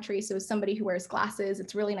of optometry. So as somebody who wears glasses,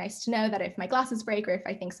 it's really nice to know that if my glasses break or if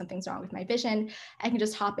I think something's wrong with my vision, I can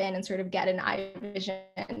just hop in and sort of get an eye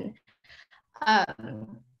vision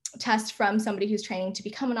test from somebody who's training to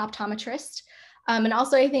become an optometrist. And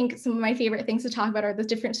also, I think some of my favorite things to talk about are the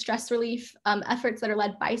different stress relief efforts that are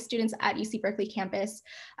led by students at UC Berkeley campus.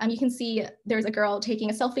 You can see there's a girl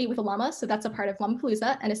taking a selfie with a llama. So that's a part of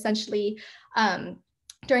Llama-palooza. And essentially,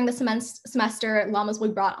 during the semester, llamas will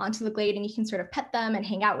be brought onto the glade and you can sort of pet them and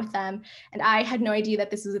hang out with them. And I had no idea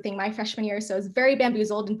that this was a thing my freshman year. So I was very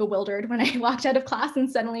bamboozled and bewildered when I walked out of class and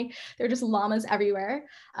suddenly there were just llamas everywhere.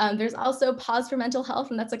 There's also Pause for Mental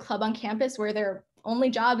Health, and that's a club on campus where their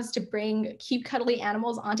only job is to bring cute, cuddly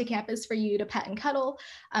animals onto campus for you to pet and cuddle.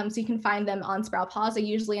 So you can find them on Sproul Plaza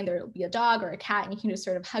usually, and there'll be a dog or a cat and you can just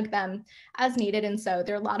sort of hug them as needed. And so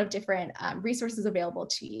there are a lot of different resources available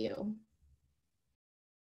to you.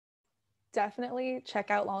 Definitely check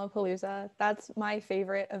out Llama-palooza. That's my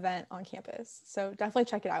favorite event on campus. So definitely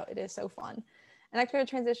check it out. It is so fun. And next we're going to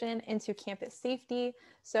transition into campus safety.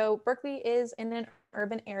 So Berkeley is in an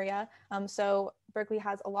urban area. So Berkeley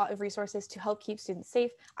has a lot of resources to help keep students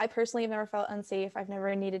safe. I personally have never felt unsafe. I've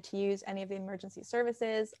never needed to use any of the emergency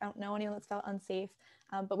services. I don't know anyone that's felt unsafe,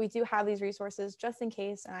 but we do have these resources just in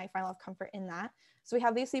case, and I find a lot of comfort in that. So we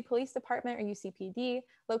have the UC Police Department, or UCPD,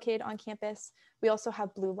 located on campus. We also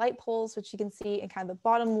have blue light poles, which you can see in kind of the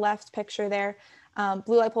bottom left picture there.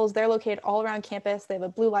 Blue light poles, they're located all around campus. They have a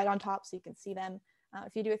blue light on top so you can see them.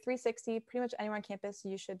 If you do a 360, pretty much anywhere on campus,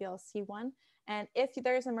 you should be able to see one. And if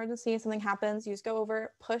there's an emergency and something happens, you just go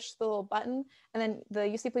over, push the little button, and then the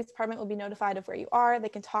UC Police Department will be notified of where you are. They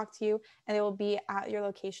can talk to you, and they will be at your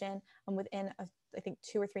location within, I think,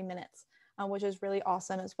 2 or 3 minutes. which is really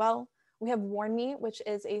awesome as well. We have Warn Me, which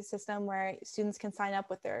is a system where students can sign up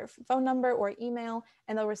with their phone number or email,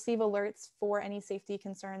 and they'll receive alerts for any safety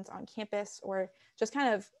concerns on campus, or just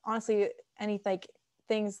kind of honestly any like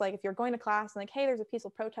things like if you're going to class and like, hey, there's a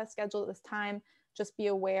peaceful protest scheduled at this time, just be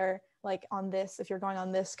aware, like on this, if you're going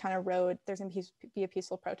on this kind of road, there's gonna be a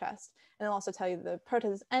peaceful protest. And they'll also tell you the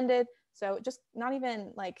protest has ended. So just not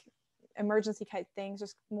even like emergency type things,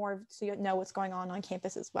 just more so you know what's going on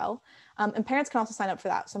campus as well. And parents can also sign up for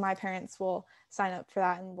that. So my parents will sign up for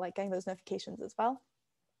that and like getting those notifications as well.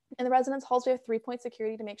 In the residence halls, we have 3-point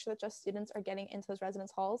security to make sure that just students are getting into those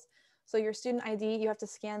residence halls. So your student ID, you have to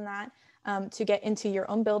scan that to get into your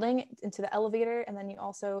own building, into the elevator, and then you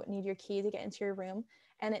also need your key to get into your room.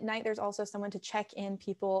 And at night, there's also someone to check in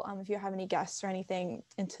people if you have any guests or anything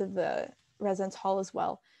into the residence hall as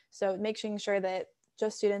well. So making sure that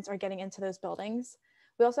just students are getting into those buildings.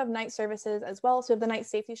 We also have night services as well. So we have the night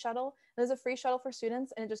safety shuttle. There's a free shuttle for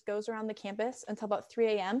students, and it just goes around the campus until about 3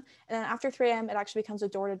 a.m. And then after 3 a.m., it actually becomes a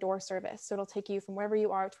door-to-door service. So it'll take you from wherever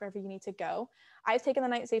you are to wherever you need to go. I've taken the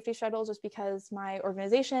night safety shuttle just because my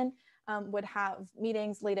organization would have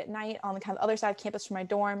meetings late at night on the kind of other side of campus from my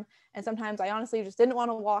dorm. And sometimes I honestly just didn't want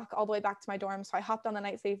to walk all the way back to my dorm. So I hopped on the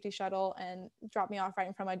night safety shuttle and dropped me off right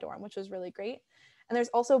in front of my dorm, which was really great. And there's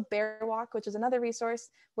also Bear Walk, which is another resource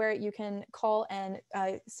where you can call and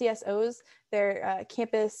CSOs, their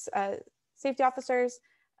campus safety officers.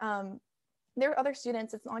 There are other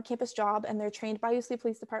students, it's an on-campus job, and they're trained by UC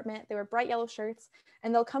Police Department. They wear bright yellow shirts,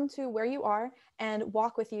 and they'll come to where you are and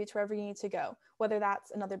walk with you to wherever you need to go, whether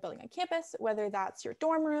that's another building on campus, whether that's your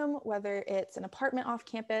dorm room, whether it's an apartment off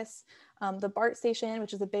campus, the BART station,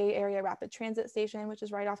 which is the Bay Area Rapid Transit Station, which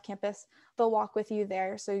is right off campus. They'll walk with you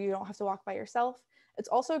there so you don't have to walk by yourself. It's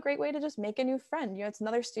also a great way to just make a new friend. You know, it's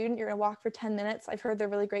another student, you're gonna walk for 10 minutes. I've heard they're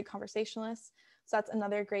really great conversationalists. So that's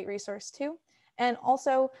another great resource too. And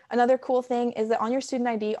also another cool thing is that on your student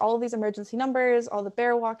ID, all of these emergency numbers, all the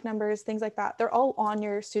Bear Walk numbers, things like that, they're all on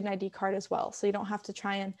your student ID card as well. So you don't have to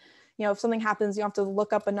try and, you know, if something happens, you don't have to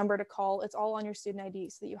look up a number to call. It's all on your student ID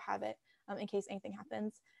so that you have it in case anything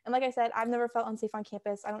happens. And like I said, I've never felt unsafe on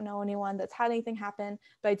campus. I don't know anyone that's had anything happen,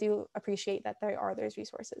 but I do appreciate that there's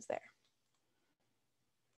resources there.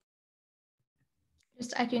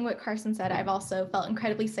 Just echoing what Carson said, I've also felt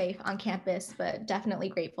incredibly safe on campus, but definitely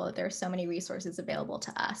grateful that there are so many resources available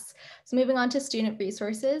to us. So moving on to student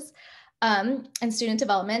resources and student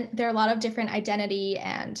development, there are a lot of different identity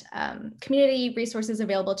and community resources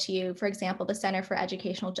available to you. For example, the Center for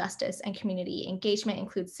Educational Justice and Community Engagement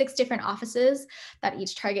includes 6 different offices that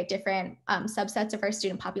each target different subsets of our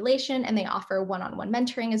student population, and they offer one-on-one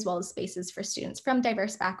mentoring as well as spaces for students from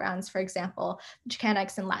diverse backgrounds. For example, the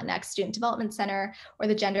Chicanx and Latinx Student Development Center or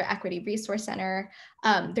the Gender Equity Resource Center.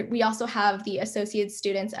 We also have the Associated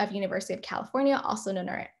Students of University of California, also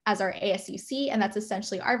known as our ASUC, and that's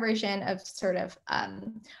essentially our version of sort of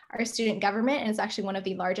our student government, and it's actually one of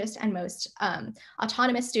the largest and most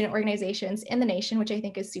autonomous student organizations in the nation, which I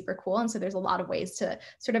think is super cool. And so there's a lot of ways to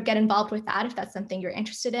sort of get involved with that if that's something you're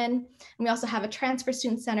interested in. And we also have a transfer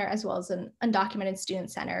student center as well as an undocumented student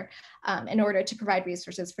center in order to provide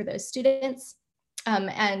resources for those students.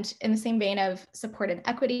 And in the same vein of support and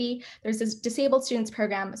equity, there's this disabled students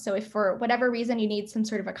program. So if for whatever reason you need some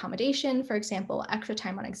sort of accommodation, for example, extra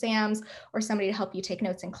time on exams or somebody to help you take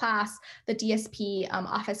notes in class, the DSP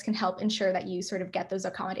office can help ensure that you sort of get those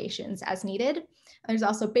accommodations as needed. There's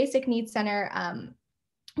also Basic Needs Center,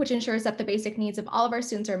 which ensures that the basic needs of all of our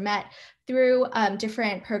students are met through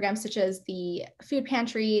different programs such as the food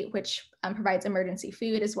pantry, which provides emergency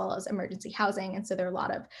food as well as emergency housing. And so there are a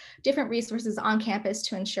lot of different resources on campus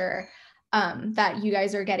to ensure that you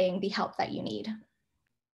guys are getting the help that you need.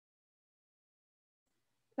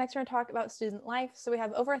 Next, we're going to talk about student life. So we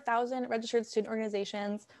have over 1,000 registered student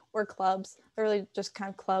organizations or clubs. They're really just kind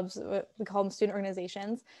of clubs. We call them student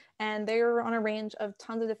organizations. And they're on a range of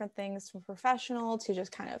tons of different things, from professional to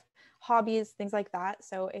just kind of hobbies, things like that.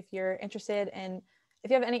 So if you're interested in, if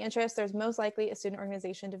you have any interest, there's most likely a student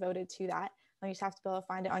organization devoted to that. You just have to be able to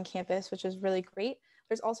find it on campus, which is really great.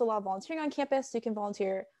 There's also a lot of volunteering on campus. So you can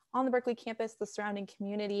volunteer on the Berkeley campus, the surrounding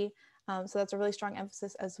community. So that's a really strong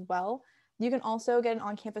emphasis as well. You can also get an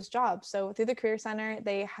on-campus job. So through the Career Center,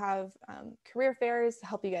 they have career fairs to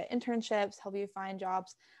help you get internships, help you find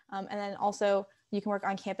jobs. And then also you can work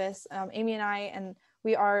on campus. Amy and I, and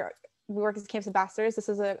we work as campus ambassadors. This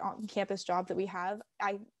is an on-campus job that we have.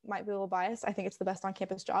 I might be a little biased. I think it's the best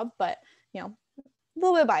on-campus job, but you know, a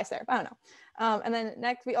little bit of bias there, I don't know. And then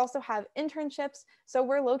next, we also have internships. So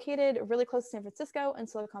we're located really close to San Francisco and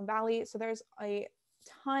Silicon Valley. So there's a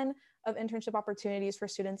ton of internship opportunities for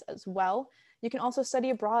students as well. You can also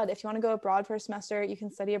study abroad. If you want to go abroad for a semester, you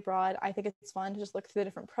can study abroad. I think it's fun to just look through the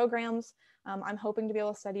different programs. I'm hoping to be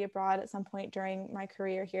able to study abroad at some point during my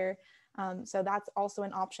career here. So that's also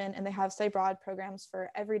an option. And they have study abroad programs for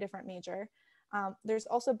every different major. There's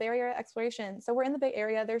also Bay Area exploration. So we're in the Bay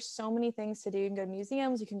Area. There's so many things to do. You can go to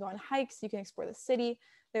museums, you can go on hikes, you can explore the city.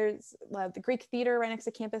 There's the Greek theater right next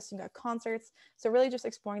to campus. You can go to concerts. So really just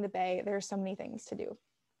exploring the Bay. There's so many things to do.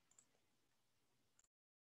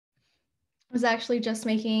 I was actually just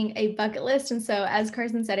making a bucket list. And so as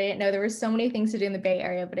Carson said, I didn't know there were so many things to do in the Bay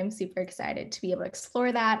Area, but I'm super excited to be able to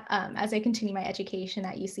explore that as I continue my education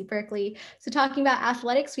at UC Berkeley. So talking about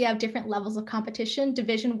athletics, we have different levels of competition.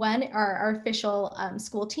 Division I are our official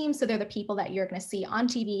school teams. So they're the people that you're going to see on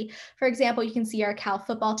TV. For example, you can see our Cal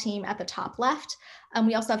football team at the top left.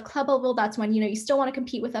 We also have club level. That's when, you still want to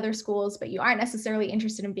compete with other schools, but you aren't necessarily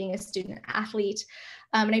interested in being a student athlete.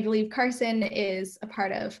 And I believe Carson is a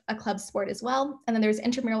part of a club sport as well. And then there's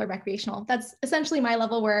intramural or recreational. That's essentially my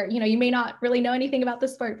level where, you may not really know anything about the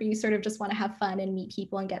sport, but you sort of just want to have fun and meet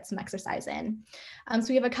people and get some exercise in. So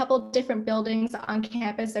we have a couple different buildings on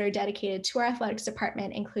campus that are dedicated to our athletics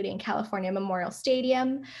department, including California Memorial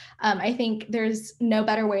Stadium. I think there's no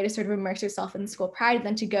better way to sort of immerse yourself in school pride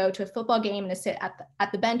than to go to a football game and to sit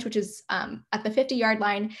at the bench, which is at the 50-yard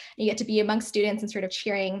line. And you get to be amongst students and sort of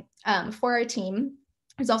cheering for our team.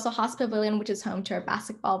 There's also Haas Pavilion, which is home to our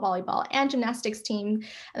basketball, volleyball, and gymnastics team. And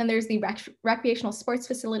then there's the recreational sports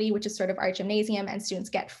facility, which is sort of our gymnasium, and students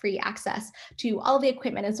get free access to all the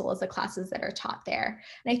equipment as well as the classes that are taught there.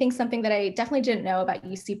 And I think something that I definitely didn't know about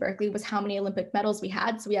UC Berkeley was how many Olympic medals we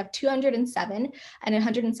had. So we have 207, and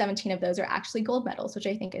 117 of those are actually gold medals, which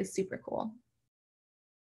I think is super cool.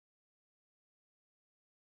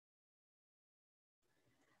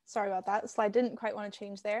 Sorry about that. The slide didn't quite want to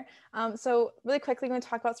change there. So really quickly, I'm going to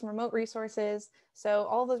talk about some remote resources. So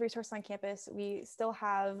all of those resources on campus, we still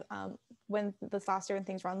have when this last year when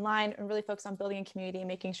things were online, and really focus on building a community and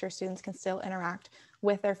making sure students can still interact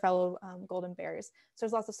with their fellow Golden Bears. So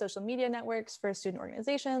there's lots of social media networks for student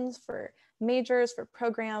organizations, for majors, for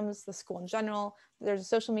programs, the school in general. There's a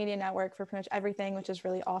social media network for pretty much everything, which is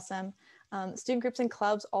really awesome. Student groups and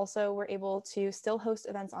clubs also were able to still host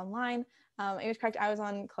events online. It was correct. I'm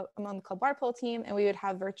on the club bar pole team, and we would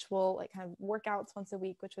have virtual kind of workouts once a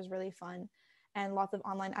week, which was really fun, and lots of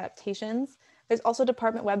online adaptations. There's also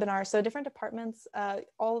department webinars. So different departments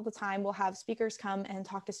all of the time will have speakers come and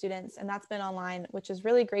talk to students, and that's been online, which is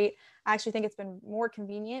really great. I actually think it's been more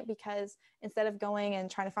convenient because instead of going and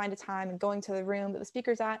trying to find a time and going to the room that the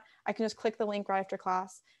speaker's at, I can just click the link right after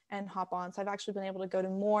class and hop on. So I've actually been able to go to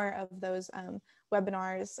more of those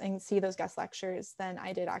webinars and see those guest lectures than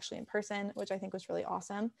I did actually in person, which I think was really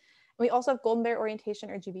awesome. And we also have Golden Bear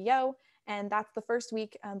Orientation, or GBO, and that's the first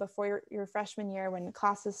week before your freshman year when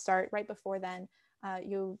classes start. Right before then,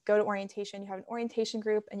 you go to orientation, you have an orientation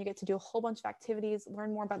group, and you get to do a whole bunch of activities,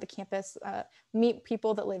 learn more about the campus, meet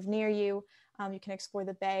people that live near you. You can explore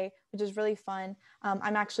the Bay, which is really fun.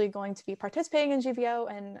 I'm actually going to be participating in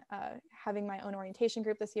GBO and having my own orientation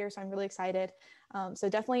group this year, so I'm really excited. So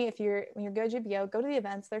definitely when you go to GBO, go to the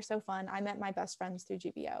events. They're so fun. I met my best friends through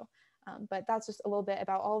GBO. But that's just a little bit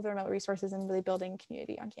about all of the remote resources and really building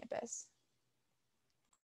community on campus.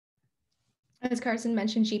 As Carson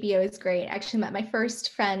mentioned, GBO is great. I actually met my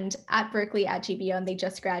first friend at Berkeley at GBO, and they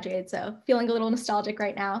just graduated, so feeling a little nostalgic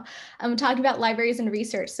right now. I'm talking about libraries and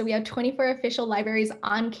research. So we have 24 official libraries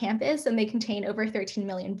on campus, and they contain over 13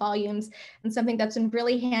 million volumes. And something that's been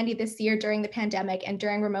really handy this year during the pandemic and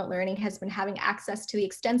during remote learning has been having access to the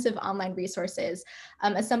extensive online resources.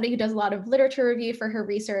 As somebody who does a lot of literature review for her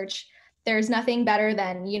research, there's nothing better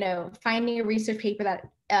than, finding a research paper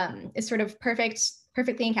that is sort of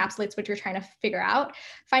perfectly encapsulates what you're trying to figure out,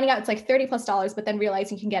 finding out it's like $30+, but then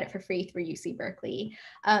realizing you can get it for free through UC Berkeley.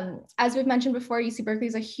 As we've mentioned before, UC Berkeley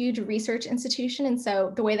is a huge research institution. And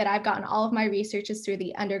so the way that I've gotten all of my research is through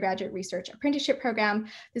the undergraduate research apprenticeship program.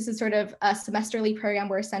 This is sort of a semesterly program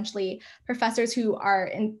where essentially professors who are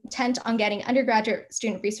intent on getting undergraduate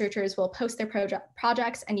student researchers will post their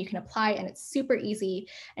projects, and you can apply, and it's super easy.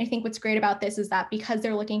 And I think what's great about this is that because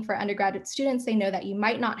they're looking for undergraduate students, they know that you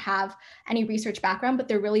might not have any research background, but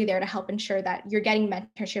they're really there to help ensure that you're getting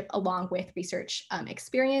mentorship along with research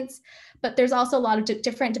experience. But there's also a lot of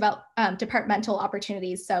different departmental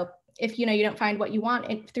opportunities. So if you don't find what you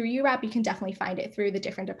want through URAP, you can definitely find it through the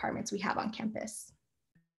different departments we have on campus.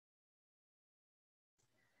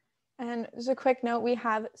 And just a quick note, we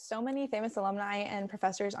have so many famous alumni and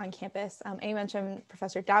professors on campus. Amy mentioned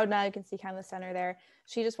Professor Doudna. You can see kind of the center there.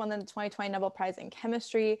 She just won the 2020 Nobel Prize in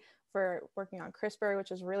Chemistry for working on CRISPR,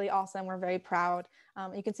 which is really awesome. We're very proud.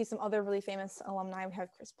 You can see some other really famous alumni. We have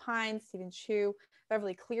Chris Pine, Stephen Chu,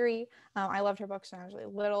 Beverly Cleary. I loved her books when I was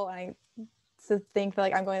really little. And to think that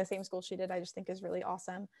like I'm going to the same school she did, I just think is really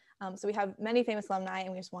awesome. So we have many famous alumni,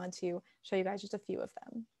 and we just wanted to show you guys just a few of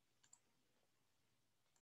them.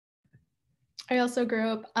 I also grew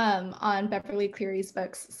up on Beverly Cleary's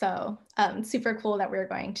books, so super cool that we're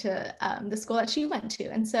going to the school that she went to.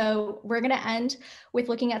 And so we're going to end with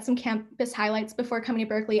looking at some campus highlights before coming to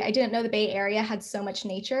Berkeley. I didn't know the Bay Area had so much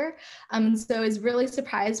nature, so I was really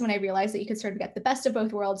surprised when I realized that you could sort of get the best of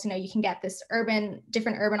both worlds. You know, you can get this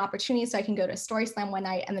different urban opportunities, so I can go to a story slam one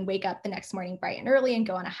night and then wake up the next morning bright and early and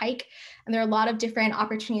go on a hike. And there are a lot of different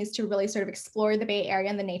opportunities to really sort of explore the Bay Area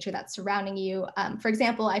and the nature that's surrounding you. For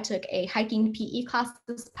example, I took a hiking PE class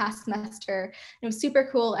this past semester. It was super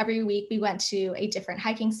cool. Every week we went to a different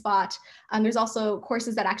hiking spot. There's also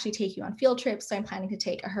courses that actually take you on field trips. So I'm planning to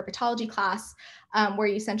take a herpetology class where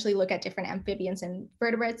you essentially look at different amphibians and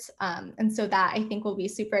vertebrates. And so that I think will be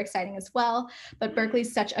super exciting as well. But Berkeley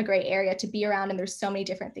is such a great area to be around, and there's so many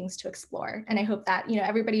different things to explore. And I hope that, you know,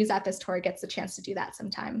 everybody who's at this tour gets the chance to do that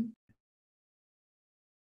sometime.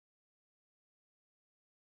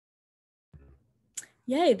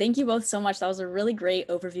 Yay, thank you both so much. That was a really great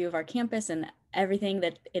overview of our campus and everything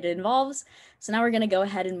that it involves. So now we're going to go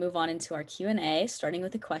ahead and move on into our Q&A, starting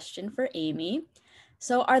with a question for Amy.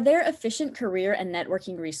 So are there efficient career and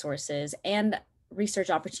networking resources and research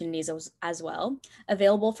opportunities as well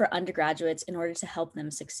available for undergraduates in order to help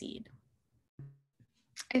them succeed?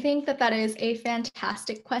 I think that that is a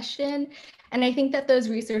fantastic question. And I think that those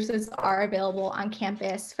resources are available on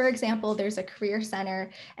campus. For example, there's a career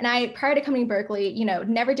center. And I, prior to coming to Berkeley, you know,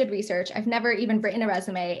 never did research. I've never even written a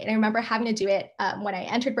resume. And I remember having to do it when I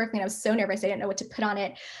entered Berkeley, and I was so nervous. I didn't know what to put on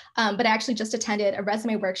it. But I actually just attended a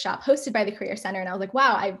resume workshop hosted by the Career Center. And I was like,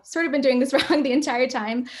 wow, I've sort of been doing this wrong the entire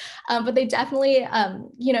time. But they definitely,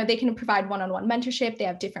 you know, they can provide one-on-one mentorship. They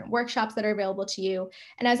have different workshops that are available to you.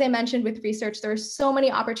 And as I mentioned with research, there are so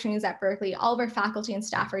many opportunities at Berkeley. All of our faculty and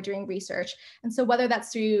staff are doing research. And so whether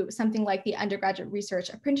that's through something like the undergraduate research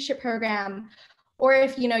apprenticeship program, or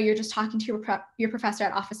if, you know, you're just talking to your professor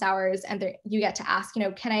at office hours and you get to ask, you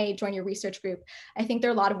know, can I join your research group? I think there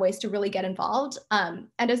are a lot of ways to really get involved. And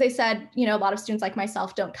as I said, you know, a lot of students like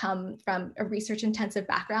myself don't come from a research intensive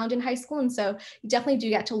background in high school. And so you definitely do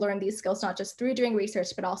get to learn these skills, not just through doing research,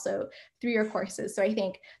 but also through your courses. So I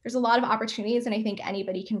think there's a lot of opportunities, and I think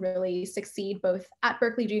anybody can really succeed both at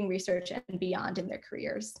Berkeley doing research and beyond in their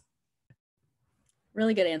careers.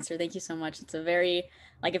 Really good answer. Thank you so much. It's a very,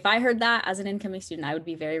 like, if I heard that as an incoming student, I would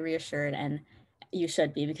be very reassured, and you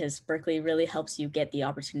should be, because Berkeley really helps you get the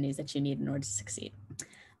opportunities that you need in order to succeed.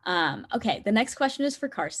 Okay, the next question is for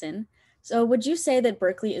Carson. So would you say that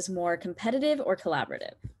Berkeley is more competitive or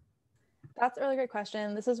collaborative? That's a really great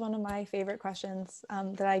question. This is one of my favorite questions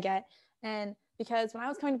that I get. And because when I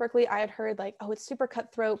was coming to Berkeley, I had heard like, oh, it's super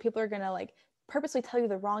cutthroat. People are going to like purposely tell you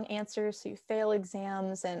the wrong answers so you fail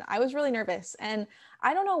exams. And I was really nervous. And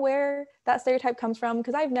I don't know where that stereotype comes from,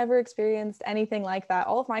 because I've never experienced anything like that.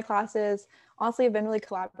 All of my classes honestly have been really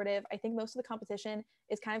collaborative. I think most of the competition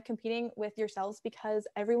is kind of competing with yourselves, because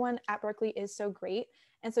everyone at Berkeley is so great.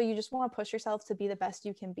 And so you just want to push yourself to be the best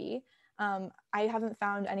you can be. I haven't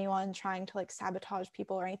found anyone trying to like sabotage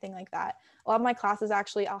people or anything like that. A lot of my classes,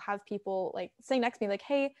 actually, I'll have people like sitting next to me like,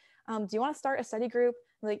 hey, do you want to start a study group?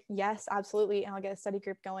 I'm like, yes, absolutely. And I'll get a study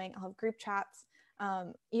group going. I'll have group chats.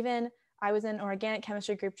 Even I was in an organic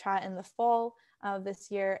chemistry group chat in the fall of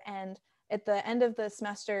this year. And at the end of the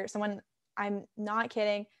semester, someone, I'm not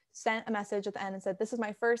kidding, sent a message at the end and said, this is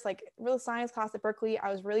my first like real science class at Berkeley.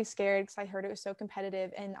 I was really scared because I heard it was so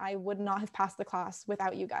competitive, and I would not have passed the class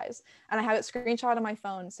without you guys. And I have it screenshot on my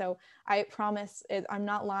phone. So I promise I'm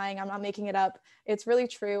not lying. I'm not making it up. It's really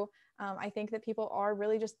true. I think that people are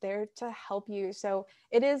really just there to help you. So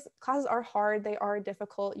classes are hard. They are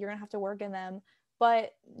difficult. You're gonna have to work in them,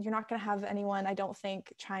 but you're not gonna have anyone, I don't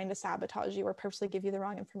think, trying to sabotage you or purposely give you the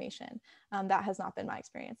wrong information. That has not been my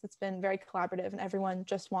experience. It's been very collaborative, and everyone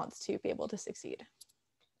just wants to be able to succeed.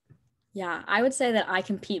 Yeah, I would say that I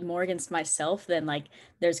compete more against myself than like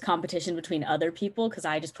there's competition between other people, because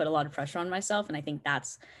I just put a lot of pressure on myself. And I think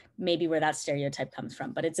that's maybe where that stereotype comes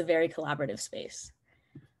from, but it's a very collaborative space.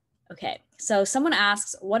 Okay, so someone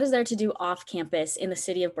asks, what is there to do off campus in the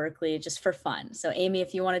city of Berkeley just for fun? So Amy,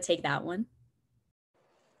 if you want to take that one.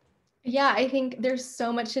 Yeah, I think there's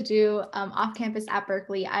so much to do off campus at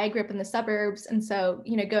Berkeley. I grew up in the suburbs. And so,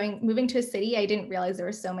 you know, moving to a city, I didn't realize there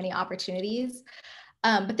were so many opportunities.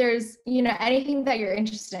 But there's, anything that you're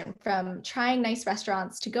interested in, from trying nice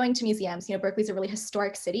restaurants to going to museums. Berkeley's a really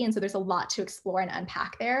historic city, and so there's a lot to explore and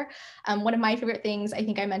unpack there. One of my favorite things, I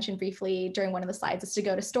think I mentioned briefly during one of the slides, is to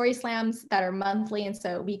go to story slams that are monthly. And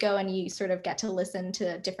so we go and you sort of get to listen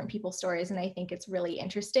to different people's stories, and I think it's really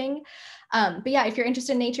interesting. But yeah, if you're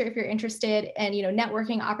interested in nature, if you're interested in,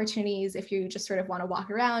 networking opportunities, if you just sort of want to walk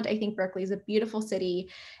around, I think Berkeley is a beautiful city,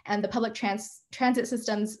 and the public transit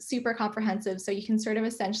system's super comprehensive. So you can sort of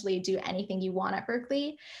essentially do anything you want at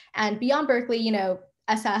Berkeley. And beyond Berkeley,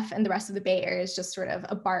 SF and the rest of the Bay Area is just sort of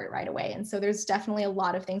a BART right away. And so there's definitely a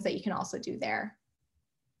lot of things that you can also do there.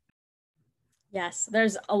 Yes,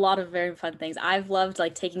 there's a lot of very fun things. I've loved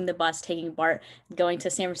like taking the bus, taking BART, going to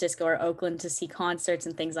San Francisco or Oakland to see concerts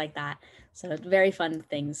and things like that. So very fun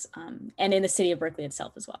things, and in the city of Berkeley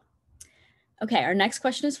itself as well. Okay, our next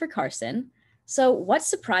question is for Carson. So what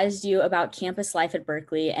surprised you about campus life at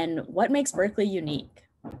Berkeley, and what makes Berkeley unique?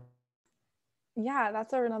 Yeah,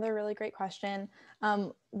 that's another really great question.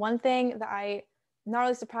 One thing that I'm not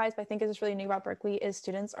really surprised, but I think is just really new about Berkeley is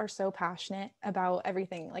students are so passionate about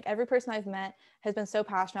everything. Like every person I've met has been so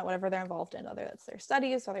passionate, whatever they're involved in, whether it's their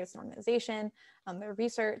studies, whether it's an organization, their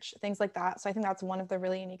research, things like that. So I think that's one of the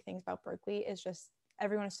really unique things about Berkeley is just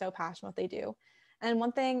everyone is so passionate what they do. And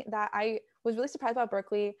one thing that I was really surprised about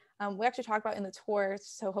Berkeley, we actually talked about in the tour,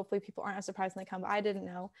 so hopefully people aren't as surprised when they come, but I didn't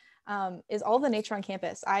know, is all the nature on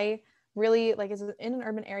campus. I really is in an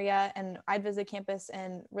urban area, and I'd visit campus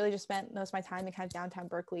and really just spent most of my time in kind of downtown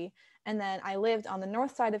Berkeley. And then I lived on the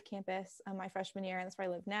north side of campus my freshman year, and that's where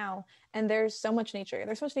I live now. And there's so much nature.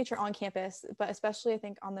 There's so much nature on campus, but especially I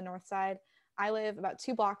think on the north side. I live about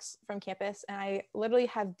 2 blocks from campus, and I literally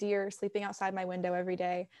have deer sleeping outside my window every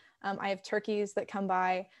day. I have turkeys that come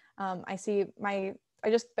by. I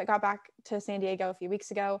just got back to San Diego a few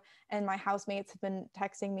weeks ago, and my housemates have been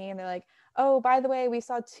texting me, and they're like, oh, by the way, we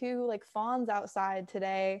saw 2 like fawns outside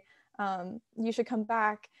today. You should come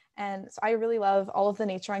back. And so I really love all of the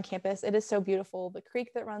nature on campus. It is so beautiful. The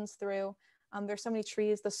creek that runs through, there's so many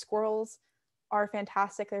trees. The squirrels are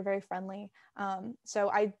fantastic. They're very friendly.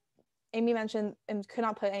 Amy mentioned, and could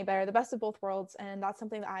not put any better, the best of both worlds. And that's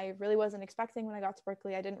something that I really wasn't expecting when I got to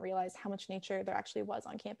Berkeley. I didn't realize how much nature there actually was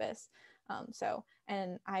on campus.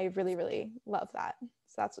 And I really, really love that.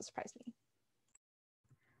 So that's what surprised me.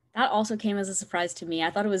 That also came as a surprise to me.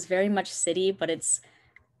 I thought it was very much city, but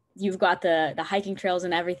you've got the hiking trails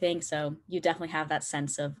and everything. So you definitely have that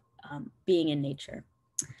sense of being in nature.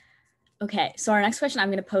 Okay, so our next question I'm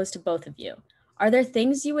going to pose to both of you. Are there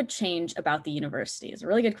things you would change about the university? It's a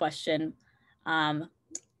really good question.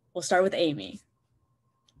 We'll start with Amy.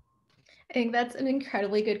 I think that's an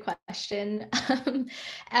incredibly good question.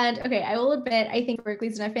 And okay, I will admit, I think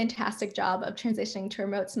Berkeley's done a fantastic job of transitioning to a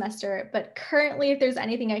remote semester, but currently if there's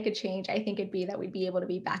anything I could change, I think it'd be that we'd be able to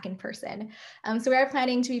be back in person. So we are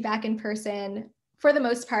planning to be back in person for the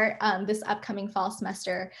most part, this upcoming fall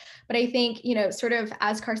semester. But I think, sort of,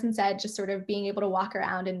 as Carson said, just sort of being able to walk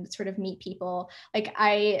around and sort of meet people. Like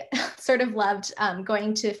I sort of loved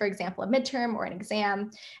going to, for example, a midterm or an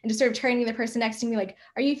exam and just sort of turning to the person next to me, like,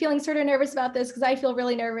 are you feeling sort of nervous about this? Because I feel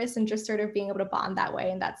really nervous, and just sort of being able to bond that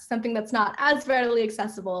way. And that's something that's not as readily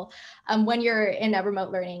accessible when you're in a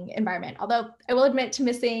remote learning environment. Although I will admit to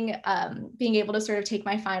missing being able to sort of take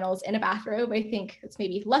my finals in a bathrobe. I think it's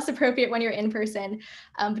maybe less appropriate when you're in person.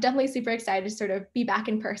 But definitely super excited to sort of be back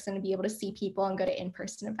in person and be able to see people and go to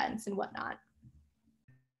in-person events and whatnot.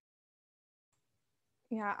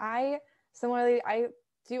 Yeah, I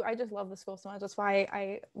just love the school so much. That's why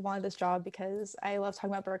I wanted this job, because I love talking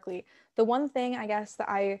about Berkeley. The one thing I guess that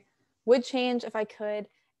I would change if I could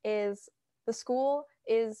is the school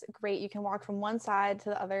is great. You can walk from one side to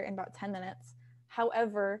the other in about 10 minutes.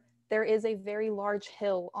 However, there is a very large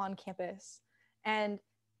hill on campus, and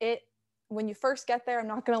when you first get there, I'm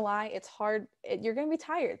not going to lie, it's hard. You're going to be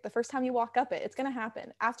tired. The first time you walk up it, it's going to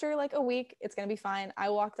happen. After like a week, it's going to be fine. I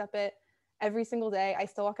walked up it every single day. I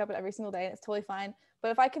still walk up it every single day, and it's totally fine.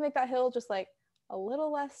 But if I can make that hill just like a little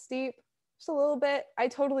less steep, just a little bit, I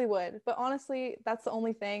totally would. But honestly, that's the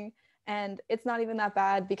only thing. And it's not even that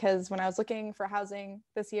bad, because when I was looking for housing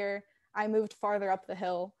this year, I moved farther up the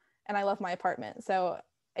hill and I left my apartment. So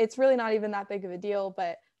it's really not even that big of a deal,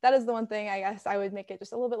 but that is the one thing I guess I would make it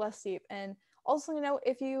just a little bit less steep. And also,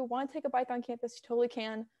 if you want to take a bike on campus, you totally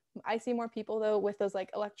can. I see more people though with those like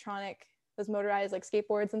those motorized like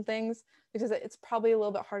skateboards and things, because it's probably a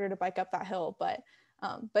little bit harder to bike up that hill. But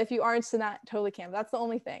if you aren't interested in that, totally can. But that's the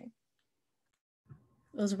only thing.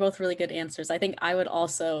 Those are both really good answers. I think I would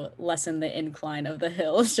also lessen the incline of the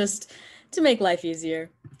hills just to make life easier.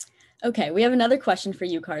 Okay, we have another question for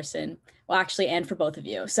you, Carson. Well, actually, and for both of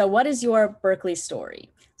you. So what is your Berkeley story?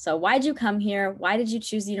 So why did you come here? Why did you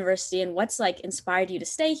choose the university? And what's like inspired you to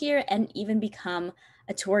stay here and even become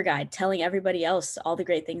a tour guide, telling everybody else all the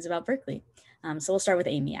great things about Berkeley? So we'll start with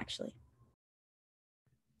Amy, actually.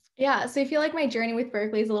 Yeah, so I feel like my journey with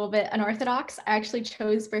Berkeley is a little bit unorthodox. I actually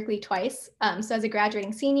chose Berkeley twice. So as a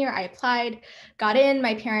graduating senior, I applied, got in.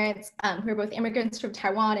 My parents, who are both immigrants from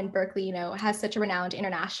Taiwan, and Berkeley, has such a renowned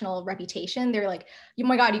international reputation. They're like, oh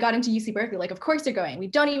my God, you got into UC Berkeley. Like, of course you're going. We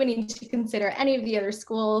don't even need to consider any of the other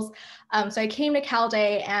schools. So I came to Cal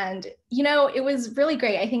Day, and, it was really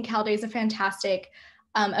great. I think Cal Day is a fantastic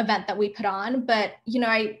event that we put on. But,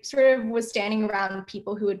 I sort of was standing around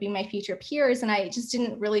people who would be my future peers, and I just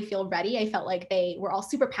didn't really feel ready. I felt like they were all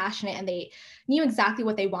super passionate and they knew exactly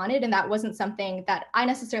what they wanted. And that wasn't something that I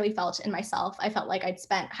necessarily felt in myself. I felt like I'd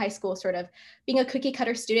spent high school sort of being a cookie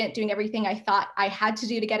cutter student, doing everything I thought I had to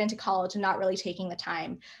do to get into college and not really taking the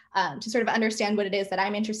time to sort of understand what it is that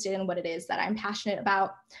I'm interested in, what it is that I'm passionate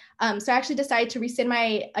about. So I actually decided to rescind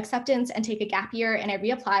my acceptance and take a gap year, and I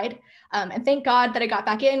reapplied. And thank God that I got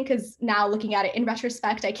back in, because now looking at it in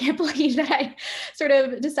retrospect, I can't believe that I sort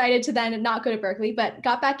of decided to then not go to Berkeley, but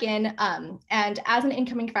got back in. And as an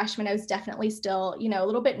incoming freshman, I was definitely still, a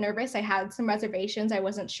little bit nervous. I had some reservations. I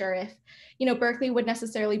wasn't sure if, Berkeley would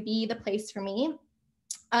necessarily be the place for me.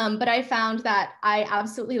 But I found that I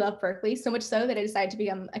absolutely love Berkeley, so much so that I decided to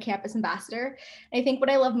become a campus ambassador. And I think what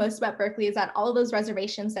I love most about Berkeley is that all of those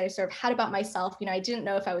reservations that I sort of had about myself, I didn't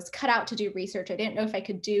know if I was cut out to do research. I didn't know if I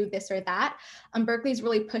could do this or that. Berkeley's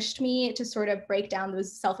really pushed me to sort of break down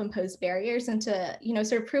those self-imposed barriers and to,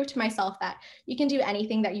 sort of prove to myself that you can do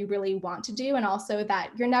anything that you really want to do. And also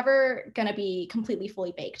that you're never going to be completely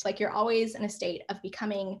fully baked. Like, you're always in a state of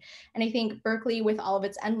becoming. And I think Berkeley, with all of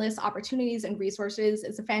its endless opportunities and resources,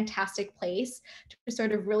 is a fantastic place to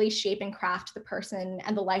sort of really shape and craft the person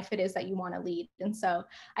and the life it is that you want to lead. And so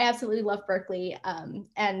I absolutely love Berkeley.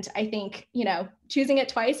 And I think, choosing it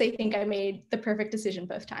twice, I think I made the perfect decision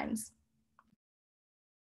both times.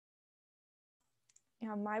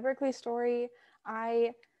 Yeah, my Berkeley story,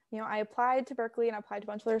 I applied to Berkeley and I applied to a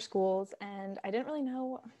bunch of other schools, and I didn't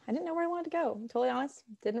know where I wanted to go. I'm totally honest,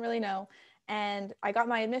 didn't really know. And I got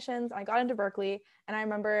my admissions, I got into Berkeley, and I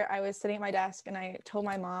remember I was sitting at my desk and I told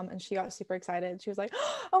my mom, and she got super excited. She was like,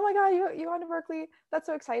 oh my God, you got into Berkeley. That's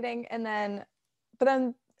so exciting. But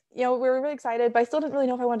then, we were really excited, but I still didn't really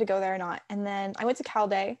know if I wanted to go there or not. And then I went to Cal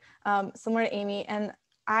Day, similar to Amy, and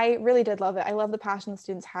I really did love it. I love the passion the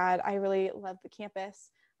students had. I really loved the campus.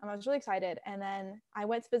 I was really excited. And then I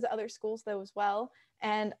went to visit other schools though as well.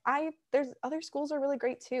 And there's other schools are really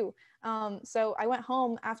great too. So I went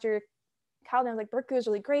home after Cal, and I was like, Berkeley was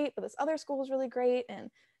really great, but this other school was really great. And,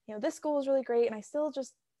 this school was really great. And I still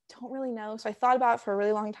just don't really know. So I thought about it for a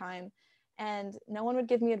really long time, and no one would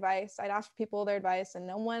give me advice. I'd ask people their advice, and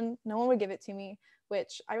no one would give it to me,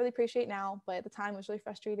 which I really appreciate now. But at the time it was really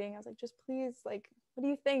frustrating. I was like, just please, like, what do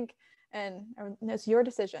you think? And it's your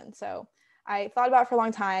decision. So I thought about it for a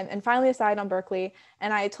long time and finally decided on Berkeley.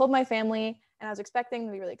 And I told my family, and I was expecting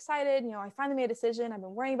to be really excited. I finally made a decision. I've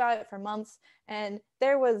been worrying about it for months, and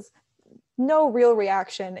there was no real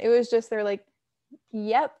reaction. It was just, they're like,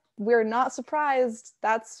 yep, we're not surprised.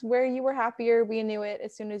 That's where you were happier. We knew it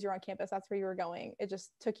as soon as you're on campus. That's where you were going. It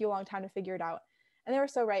just took you a long time to figure it out. And they were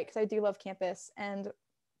so right, because I do love campus. And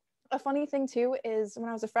a funny thing too is, when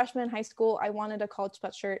I was a freshman in high school, I wanted a college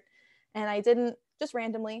sweatshirt, and I didn't just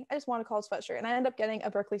randomly, I just wanted a college sweatshirt, and I ended up getting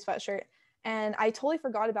a Berkeley sweatshirt. And I totally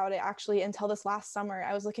forgot about it actually until this last summer.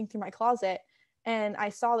 I was looking through my closet and I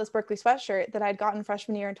saw this Berkeley sweatshirt that I'd gotten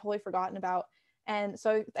freshman year and totally forgotten about. And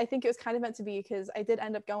so I think it was kind of meant to be, because I did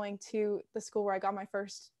end up going to the school where I got my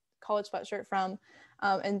first college sweatshirt from,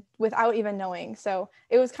 and without even knowing. So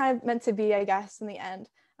it was kind of meant to be, I guess, in the end.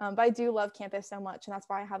 But I do love campus so much, and that's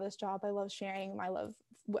why I have this job. I love sharing my love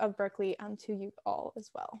of Berkeley to you all as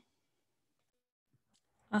well.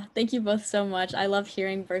 Thank you both so much. I love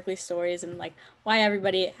hearing Berkeley stories and like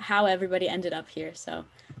how everybody ended up here. So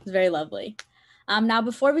it's very lovely. Now,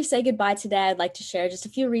 before we say goodbye today, I'd like to share just a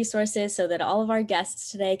few resources so that all of our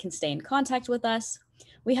guests today can stay in contact with us.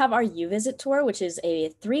 We have our U-Visit tour, which is a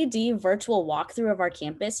 3D virtual walkthrough of our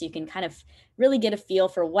campus. You can kind of really get a feel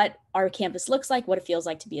for what our campus looks like, what it feels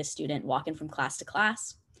like to be a student walking from class to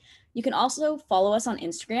class. You can also follow us on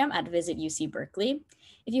Instagram at Visit UC Berkeley.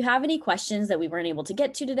 If you have any questions that we weren't able to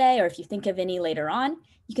get to today, or if you think of any later on,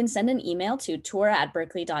 you can send an email to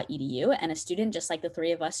tour@berkeley.edu, and a student just like the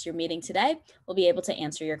three of us you're meeting today will be able to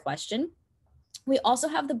answer your question. We also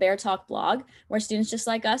have the Bear Talk blog, where students just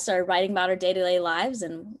like us are writing about our day-to-day lives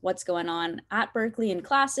and what's going on at Berkeley in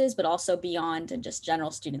classes, but also beyond and just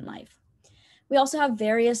general student life. We also have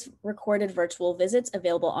various recorded virtual visits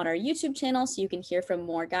available on our YouTube channel, so you can hear from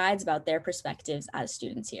more guides about their perspectives as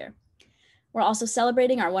students here. We're also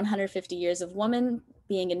celebrating our 150 years of women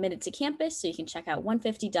being admitted to campus, so you can check out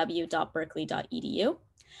 150w.berkeley.edu.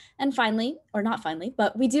 And finally, or not finally,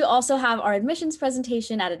 but we do also have our admissions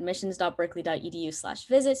presentation at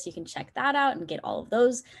admissions.berkeley.edu/visit, so you can check that out and get all of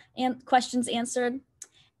those questions answered.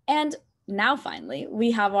 And now finally,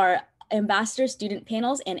 we have our ambassador student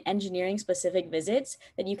panels and engineering specific visits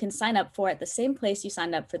that you can sign up for at the same place you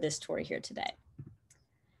signed up for this tour here today.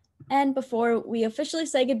 And before we officially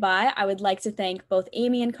say goodbye, I would like to thank both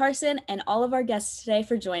Amy and Carson and all of our guests today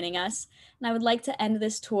for joining us. And I would like to end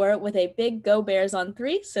this tour with a big Go Bears on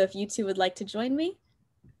 3. So if you two would like to join me.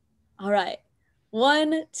 All right.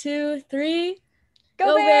 1, 2, 3.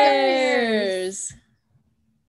 Go Bears!